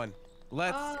hole in one.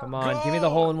 Let's Come on. Give me the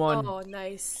hole in one. Oh,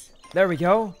 nice. There we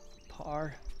go.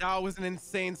 Par. That was an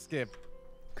insane skip.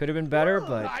 Could have been better,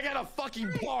 but I got a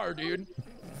fucking par, dude.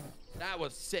 That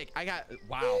was sick.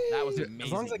 Wow, that was amazing.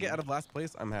 As long as I get out of last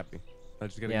place, I'm happy. I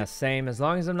just gotta yeah, same. As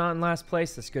long as I'm not in last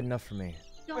place, that's good enough for me.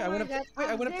 Don't Wait, I went worry, up. guys. Wait,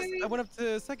 I'm I went up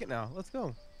to second now. Let's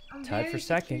go. I'm Tied for very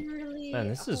second. securely Man,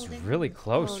 this is holding really him.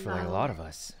 close Oh, for like a no. lot of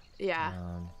us. Yeah.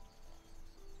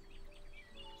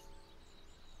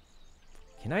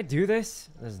 Can I do this?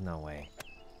 There's no way.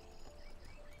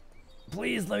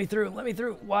 Please let me through. Let me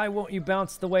through. Why won't you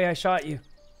bounce the way I shot you?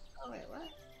 Oh, wait,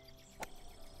 what?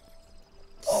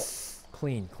 Oh,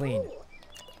 clean, clean.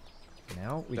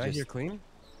 Now we Did I hear just clean?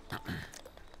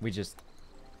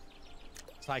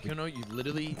 Sykkuno, you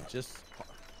literally just.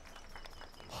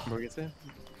 What were you gonna say?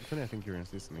 I think you're gonna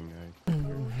say something. Oh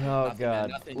Nothing, man, God!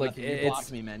 nothing, Look, nothing. You it's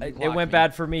blocked me, man. You it blocked went me.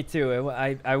 bad for me too.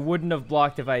 I wouldn't have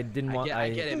blocked if I didn't want. I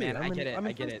get it, man. I'm I in- get it. I'm I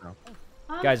in get first it.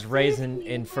 now. Guys, Ray's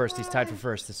in first. He's tied for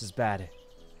first. This is bad.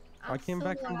 I came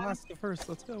back from last to first.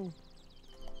 Let's go.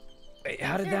 Wait,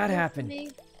 how did that happen?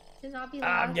 To not be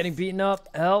I'm last. getting beaten up.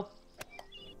 Help!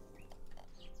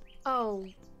 Oh.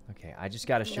 Okay, I just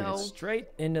gotta shoot No. it straight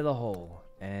into the hole,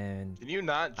 and Can you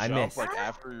not I jump missed. like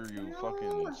after you No.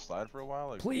 fucking slide for a while?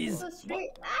 Like, Please. So straight.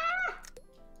 Ah!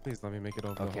 Please let me make it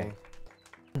over Okay.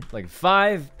 the hole. like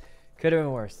 5 could have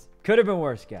been worse. Could have been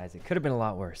worse, guys. It could have been a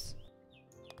lot worse.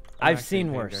 I'm I've actually seen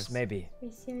in pain, worse, guys. maybe. Are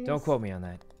you serious? Don't quote me on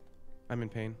that. I'm in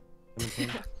pain. I'm in pain.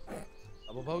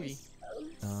 Double bogey.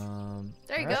 There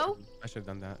you alright. go. I should have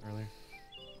done that earlier.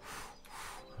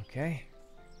 Okay.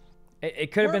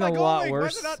 It could have Where been am a I lot going? Why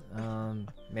is worse. it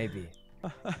not- Maybe.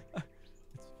 It's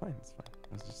fine. It's fine.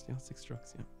 It was just 6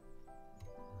 strokes. Yeah.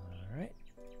 All right.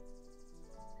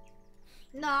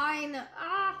 9.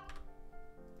 Ah.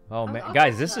 Oh man, I'll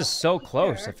guys, catch this up. is so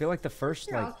close. Sure. I feel like the first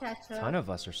Sure, I'll like catch up. ton of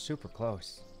us are super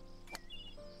close.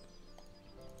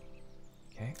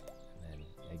 Okay, and then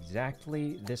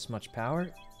exactly this much power.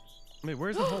 Wait,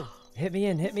 where's the hole? Hit me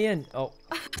in, hit me in. Oh,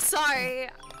 Sorry,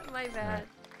 my bad.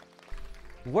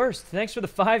 worst. Thanks for the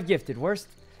 5 gifted. Worst.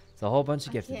 It's a whole bunch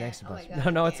of gifted. can't. Thanks a Oh my bunch. God,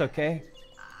 No, no, I it's can't. okay.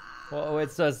 Well,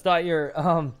 it's not your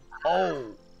Oh.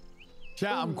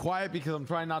 Chat, I'm quiet because I'm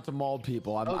trying not to maul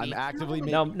people. I'm actively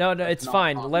making. No, it's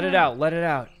fine. Let it out. Let it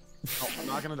out.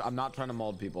 No, I'm not trying to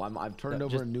maul people. I've turned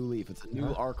over a new leaf. It's a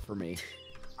new arc for me.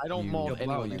 I don't You- maul Yo,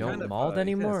 anyone. you don't mauled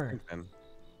anymore.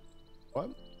 What?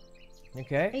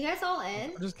 Okay. Are you guys all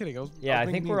in? I'm just kidding. Yeah, I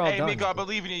think we're all Hey, done. Miko, I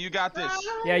believe in you. You got this.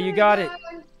 Yeah, you got it.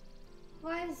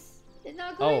 Why is it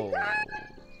not going?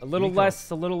 A little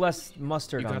less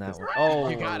mustard on that one. Oh,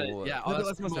 You got it. Yeah, Little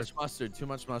that's less too much mustard. Too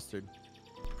much mustard.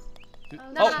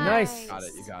 Oh, nice. Got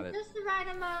it. You got it. Just the right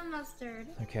amount of mustard.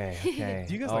 Okay, okay.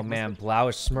 Do you guys Oh like man, mustard? Blau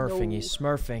is smurfing. He's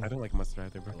smurfing. I don't like mustard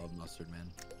either, bro. I love mustard, man.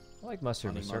 I like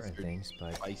mustard with Honey certain mustard. things,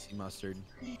 but Spicy mustard.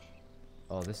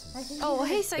 oh, this is. Oh,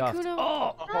 hey, stuffed. Sykkuno.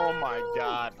 Oh my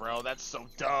god, bro. That's so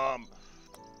dumb.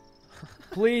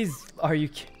 Please, are you?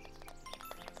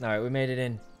 All right, we made it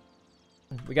in.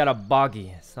 We got a boggy.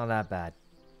 It's not that bad.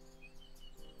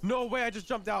 No way! I just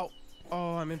jumped out.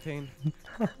 Oh, I'm in pain.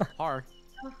 Har.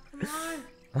 Oh,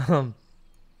 come on.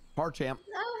 Par champ.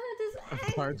 No, this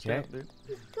egg. Har Okay. champ, dude.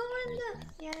 Go in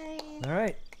the. Yay. All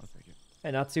right. I'll take it.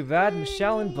 Hey, not too bad.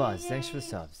 Michelle and Buzz, thanks for the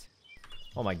subs.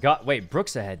 Oh my God! Wait,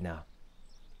 Brooke's ahead now.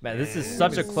 Man, this is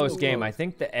such a close game. I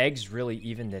think the eggs really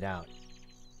evened it out.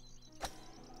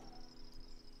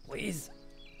 Please.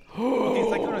 Okay,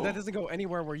 Sykkuno, that doesn't go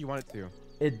anywhere where you want it to.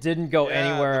 It didn't go Yeah, the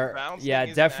anywhere. bounce Yeah, thing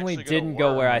it isn't definitely actually gonna didn't go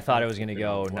where work. I thought it was gonna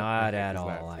go. What Not the heck at is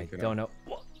that, all. I Sykkuno? don't know.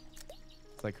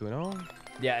 Sykkuno?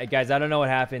 Yeah, guys, I don't know what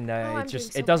happened. I'm It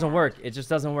just doing it so doesn't bad. work. It just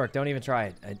doesn't work. Don't even try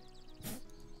it.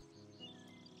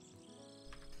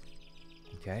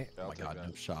 Okay. Oh my god,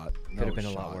 no shot. Could have been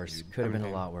a lot worse. Could have been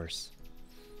a lot worse.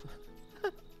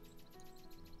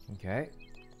 Okay.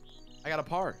 I got a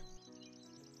par.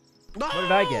 What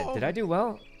did I get? Did I do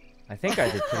well? I think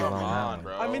I did pretty well Come on that on, one.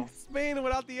 bro. I'm in Spain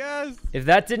without the S. If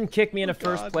that didn't kick me into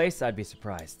first God. place, I'd be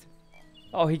surprised.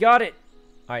 Oh, he got it.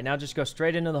 All right, now just go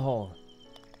straight into the hole.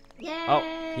 Yay.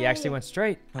 Oh, he actually went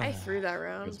straight. I threw that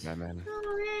round. Good man.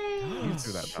 Hooray. You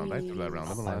threw that round. I threw that round.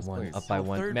 I'm in Up by last one. place. Up by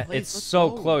one. third Man, place, it's let's so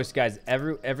go. close, guys.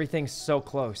 Everything's so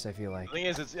close. I feel like. The thing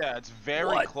is, it's very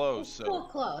What? close. So So,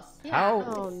 close. Yeah. How?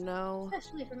 Oh no.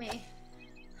 Especially for me.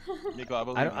 Miko, I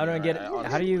believe I in don't you. get it.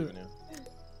 honestly How do you- believe in you.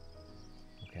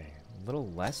 Okay, a little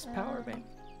less power, maybe.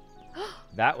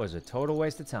 That was a total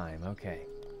waste of time. Okay.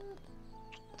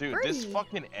 Dude, this Free.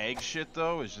 fucking egg shit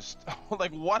though is just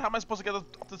like, what? How am I supposed to get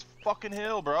up this fucking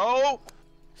hill, bro?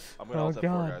 I'm gonna Oh, alt F4,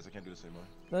 God. guys. I can't do this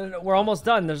anymore. No, we're almost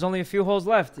done. There's only a few holes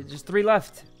left. Just 3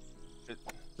 left.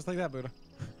 Just like that, Buddha.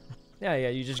 Yeah,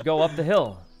 you just go up the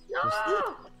hill.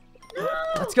 No.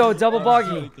 Let's go, double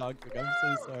boggy. I'm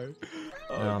so sorry.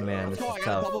 Oh man, this Oh, is I got a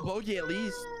tough. double bogey at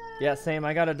least. Yeah, same.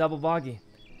 I got a double boggy.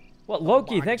 What,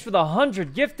 Loki? Thanks for the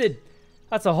 100 gifted.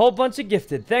 That's a whole bunch of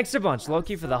gifted. Thanks a bunch,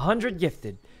 Loki, for the 100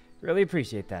 gifted. Really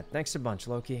appreciate that. Thanks a bunch,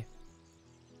 Loki.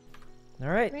 All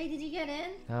right. Ray, did you get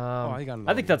in? I got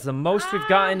I think that's the most we've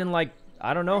gotten in like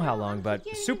I don't know how long, but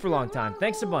super long time.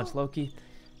 Thanks a bunch, Loki,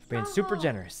 for being super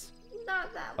generous.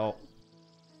 Not that Oh, one.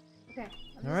 Okay. I'm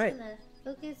All just right. gonna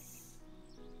focus.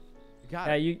 You got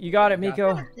yeah, it. you got it,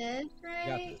 Miko. This,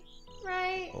 right?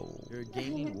 Right. Oh. You're a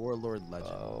gaming warlord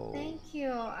legend. Oh. Thank you.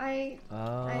 I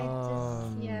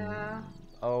just, yeah.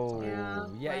 Oh. Yeah,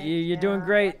 Yeah, like, you're doing yeah.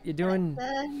 great. You're doing.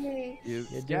 You're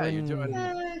doing-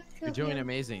 you're doing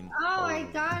amazing. Oh, I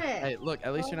got it. Hey, look,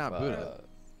 at least you're not Buddha.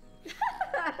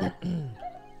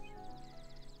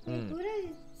 Wait, Buddha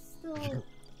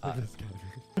is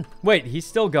still. Wait, he's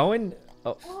still going?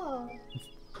 Oh. Oh.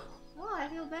 Oh, I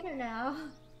feel better now.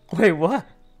 Wait, what?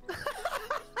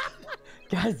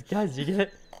 guys, you're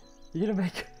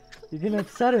gonna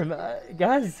upset him,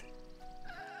 guys.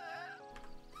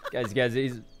 Guys,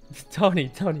 he's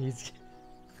Tony, he's.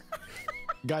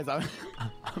 Guys, I'm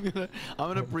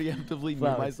gonna preemptively mute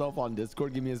Flower. myself on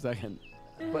Discord. Give me a second.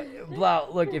 But Blau,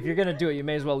 look, if you're gonna do it, you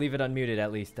may as well leave it unmuted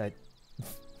at least.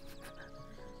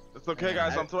 It's okay,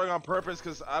 guys. I'm throwing on purpose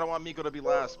because I don't want Miko to be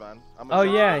last, man. Oh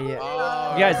yeah.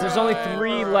 Oh, Guys, there's only right,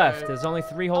 3 right. left. There's only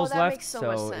 3 holes that left, makes so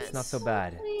much so it's not so sense.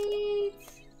 bad. Sweet.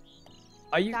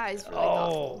 Are you? That is really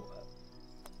Oh.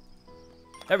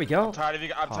 There we go. I'm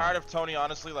tired of Tony,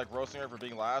 honestly, like roasting her for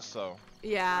being last. So.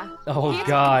 Yeah. Oh He's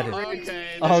God. really-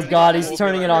 Oh God, he's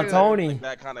turning it on Tony.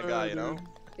 That kind of guy, you know.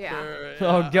 Yeah.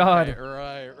 Oh God.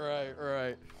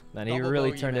 Right. Man, he Double really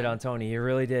bogey, turned it man. on Tony. He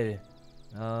really did.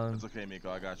 It's okay,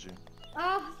 Miko. I got you.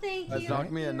 Oh, thank you.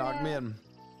 Knock me in. Knock me in.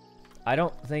 I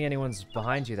don't think anyone's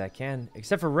behind you that can,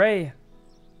 except for Ray.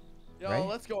 Yo, Ray?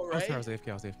 let's go, I Ray. was AFK.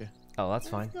 I was AFK. Oh, that's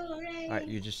fine. Go, Ray. All right,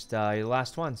 you just you're the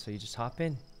last one, so you just hop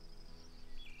in. You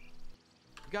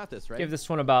got this, right? Give this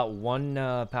one about 1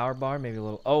 power bar, maybe a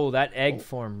little. Oh, that egg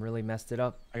form really messed it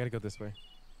up. I gotta go this way.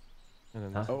 And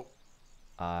then Huh?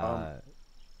 Oh.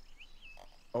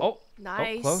 Oh,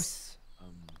 Nice. close.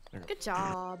 Good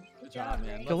job. Good job,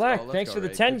 man. Let's Galak, go, let's thanks go, for the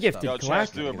Ray. 10 Good gifted. stuff. Yo, Galak. Chance,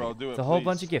 do it, bro. Do it. It's a whole please.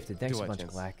 bunch of gifted. Thanks Do a it, bunch,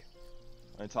 Chance. Galak.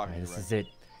 I ain't talking Alright, to you, this Ray. is it.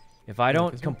 If I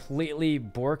don't this one? completely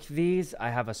bork these, I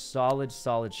have a solid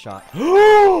shot.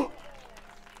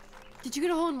 Did you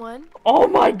get a hole in one? Oh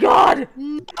my god!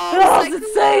 No, That was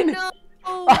insane! No.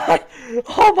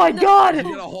 Oh my god! Did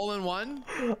you get a hole in one?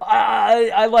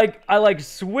 I like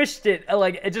swished it.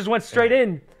 It just went straight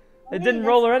in. It didn't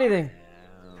roll or anything.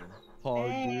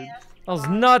 Dude. That was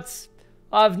nuts.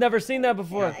 I've never seen that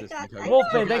before.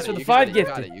 Wolfman, thanks for the 5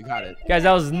 gifted. You got it. Guys,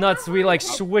 that was nuts. We like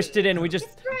swished it in. We just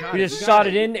shot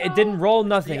it in. It didn't roll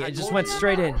nothing. It just went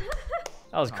straight in.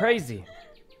 That was crazy.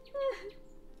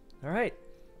 All right.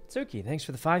 Tsuki, thanks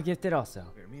for the 5 gifted also.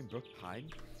 Me and Brooke tied.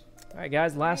 All right,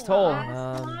 guys, last hole.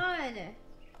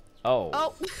 Oh.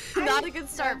 Oh, not a good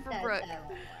start for Brooke.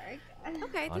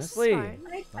 Okay, Honestly,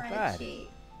 this is fine. not bad.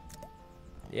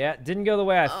 Yeah, it didn't go the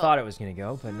way I thought it was gonna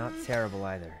go, but not terrible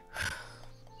either.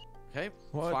 Okay,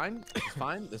 it's fine. It's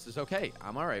fine. This is okay.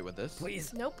 I'm all right with this.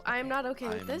 Please. Nope, I am not okay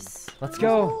with this. Let's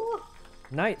go.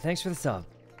 Knight, thanks for the sub.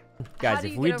 Guys, How do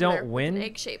if you we get over there don't with win, an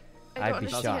egg shape? I I'd don't be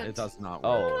understand. shocked. It does not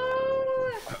work.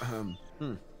 Oh.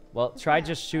 Well, try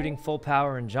just shooting full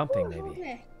power and jumping,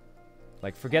 maybe.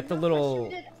 Like, forget the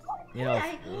little, you know,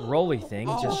 rolly thing.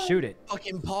 Just shoot it.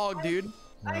 Fucking pog, dude.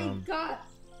 I got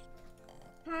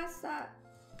past that.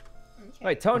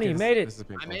 Wait, Tony, you made it.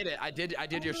 I made it. I did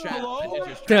your strat. I did your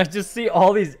strat. Did I just see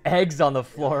all these eggs on the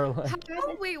floor? Like,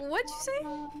 Oh, wait, what'd you say?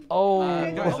 oh.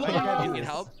 Guys, you need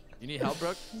help? You need help,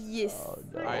 Brooke? Yes. All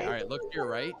right. Look to your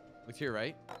right. Look to your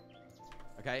right.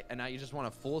 Okay, and now you just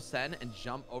want to full send and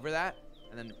jump over that,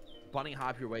 and then bunny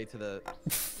hop your way to the.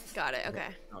 Got it. Okay.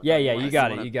 Yeah, you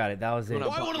got it. You got it. That was it.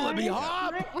 Why wouldn't let me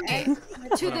hop? Okay.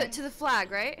 to the flag,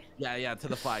 right? Yeah, to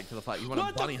the flag, You want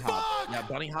to bunny hop. Yeah,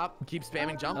 bunny hop. Keep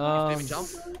spamming jump. Keep spamming jump.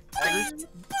 Please.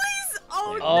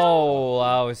 Oh, no. Oh,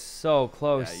 I was so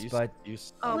close, Yeah, but.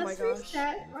 Oh my Let's gosh.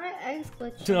 reset. My egg's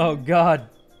glitching. Oh God.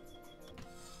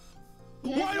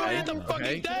 Why do I hit the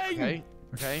fucking thing?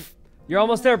 Okay. You're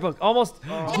almost there, Brooke. Almost.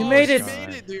 You made it. You made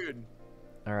it, dude.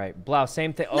 All right, Blau.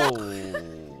 Same thing. Oh.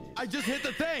 I just hit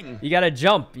the thing. You gotta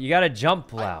jump. You gotta jump,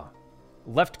 Blau.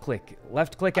 Left click.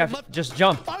 Left click after. Just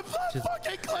jump. I'm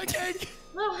fucking clicking.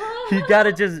 You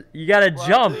gotta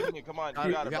jump. Come on,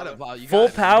 You got it, Blau. You got Full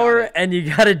it. power, You got it. and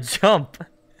you gotta jump.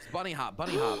 Bunny hop.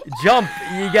 Bunny hop. Jump.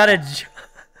 You gotta jump.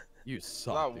 You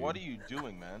suck, Nah, dude. what are you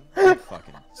doing, man? You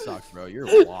fucking suck, bro. You're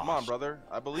washed. Come on, brother.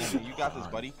 I believe in you. You got this,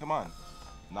 buddy. Come on.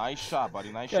 Nice shot,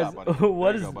 buddy. Nice Guys, shot, buddy.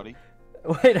 what There is- you go, buddy.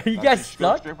 Wait, are you That's guys it.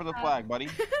 stuck? Straight for the flag, buddy.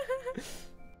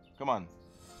 Come on.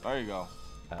 There you go.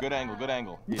 Good angle. Good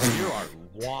angle. You are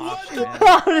washed, man.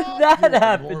 How did that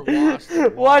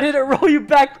happen? Why did it roll you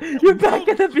back? You're back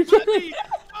at the beginning.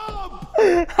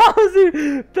 How is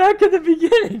he back at the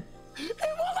beginning?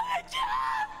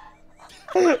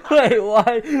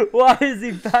 Wait, why is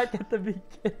he back at the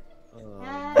beginning?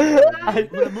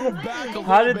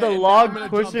 How did the log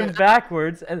push him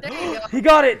backwards? And There you go. he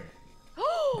got it.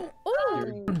 Oh.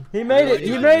 He made it.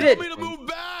 He made it. Me to move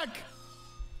back.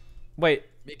 Wait.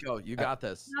 Miko, you got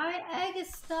this. My egg is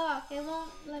stuck. It won't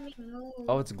let me move.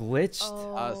 Oh, it's glitched.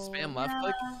 Spam left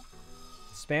click.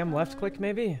 Spam left click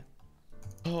maybe.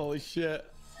 Holy shit.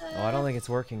 Oh, I don't think it's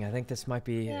working. I think this might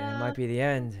be. It might be the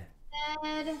end.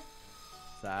 Dead.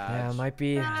 Yeah, it might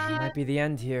be. It might be the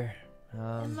end here. It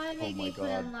might make me put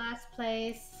in last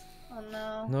place. Oh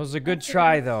no. That was a good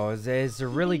try though. It's a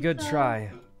really good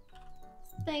try.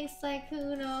 Thanks,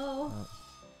 Sykkuno.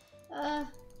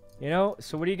 You know,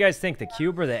 so what do you guys think? The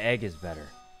cube or the egg is better?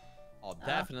 Oh,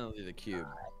 definitely the cube.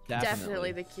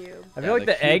 Definitely the cube. I feel like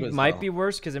the egg might be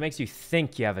worse because it makes you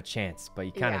think you have a chance, but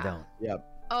you kind of don't. Yep.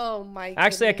 Oh my.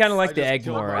 Actually, I kind of like the just egg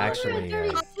killed more. my Actually,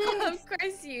 Of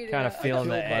course you do. kind of feeling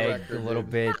the killed my egg record, a little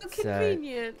dude. bit. How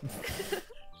convenient.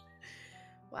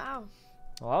 Wow.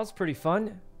 Well, that was pretty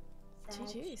fun.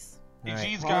 GG's.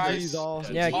 GG's, Apologies guys. all.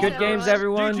 Yeah, GG's, good games,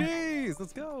 everyone. GG's,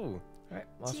 let's go. All right,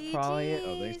 well, that's probably it.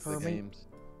 Oh, thanks for the me. games.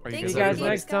 Are Thanks See you guys for the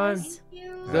next games, time. guys.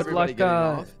 Good Everybody luck. getting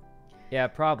off? Yeah,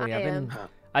 probably. I am.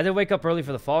 I did wake up early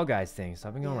for the Fall Guys thing, so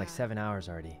I've been going like Yeah. 7 hours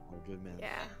already. Oh, good man. Yeah.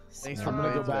 Thanks Yeah, for I'm gonna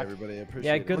playing go today, back. everybody. I appreciate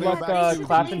Yeah, it. good We're luck gonna go back to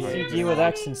clapping GG. CG with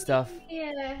X and stuff.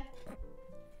 Yeah.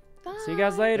 See you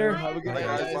guys later. Have a good Bye, day,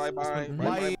 guys. guys. Bye, bye. Mhm.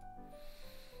 Bye.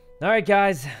 All right,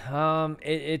 guys.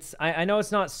 I know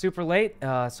it's not super late.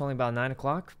 It's only about 9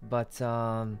 o'clock, but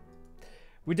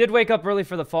we did wake up early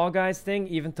for the Fall Guys thing,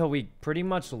 even though we pretty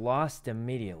much lost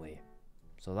immediately.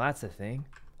 So that's a thing.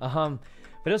 But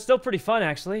it was still pretty fun,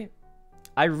 actually.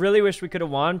 I really wish we could have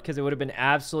won because it would have been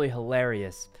absolutely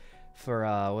hilarious for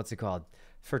what's it called?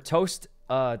 For Toast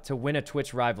to win a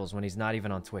Twitch Rivals when he's not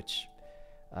even on Twitch.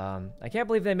 I can't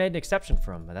believe they made an exception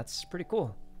for him, but that's pretty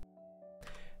cool.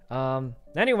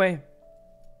 Anyway,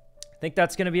 I think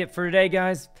that's gonna be it for today,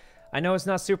 guys. I know it's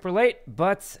not super late,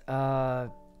 but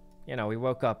you know, we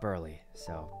woke up early,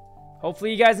 so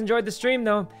hopefully you guys enjoyed the stream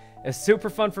though. It was super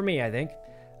fun for me, I think.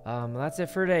 That's it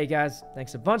for today, guys.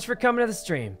 Thanks a bunch for coming to the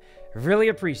stream. Really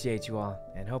appreciate you all,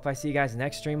 and hope I see you guys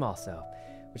next stream also,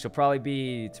 which will probably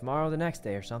be tomorrow or the next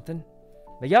day or something.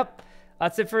 But yep,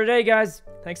 that's it for today, guys.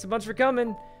 Thanks a bunch for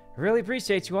coming. Really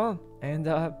appreciate you all, and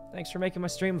thanks for making my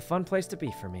stream a fun place to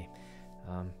be for me.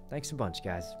 Thanks a bunch,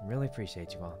 guys. Really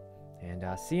appreciate you all, and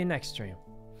see you next stream.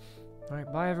 All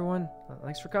right, bye everyone.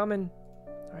 Thanks for coming.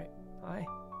 All right,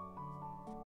 bye.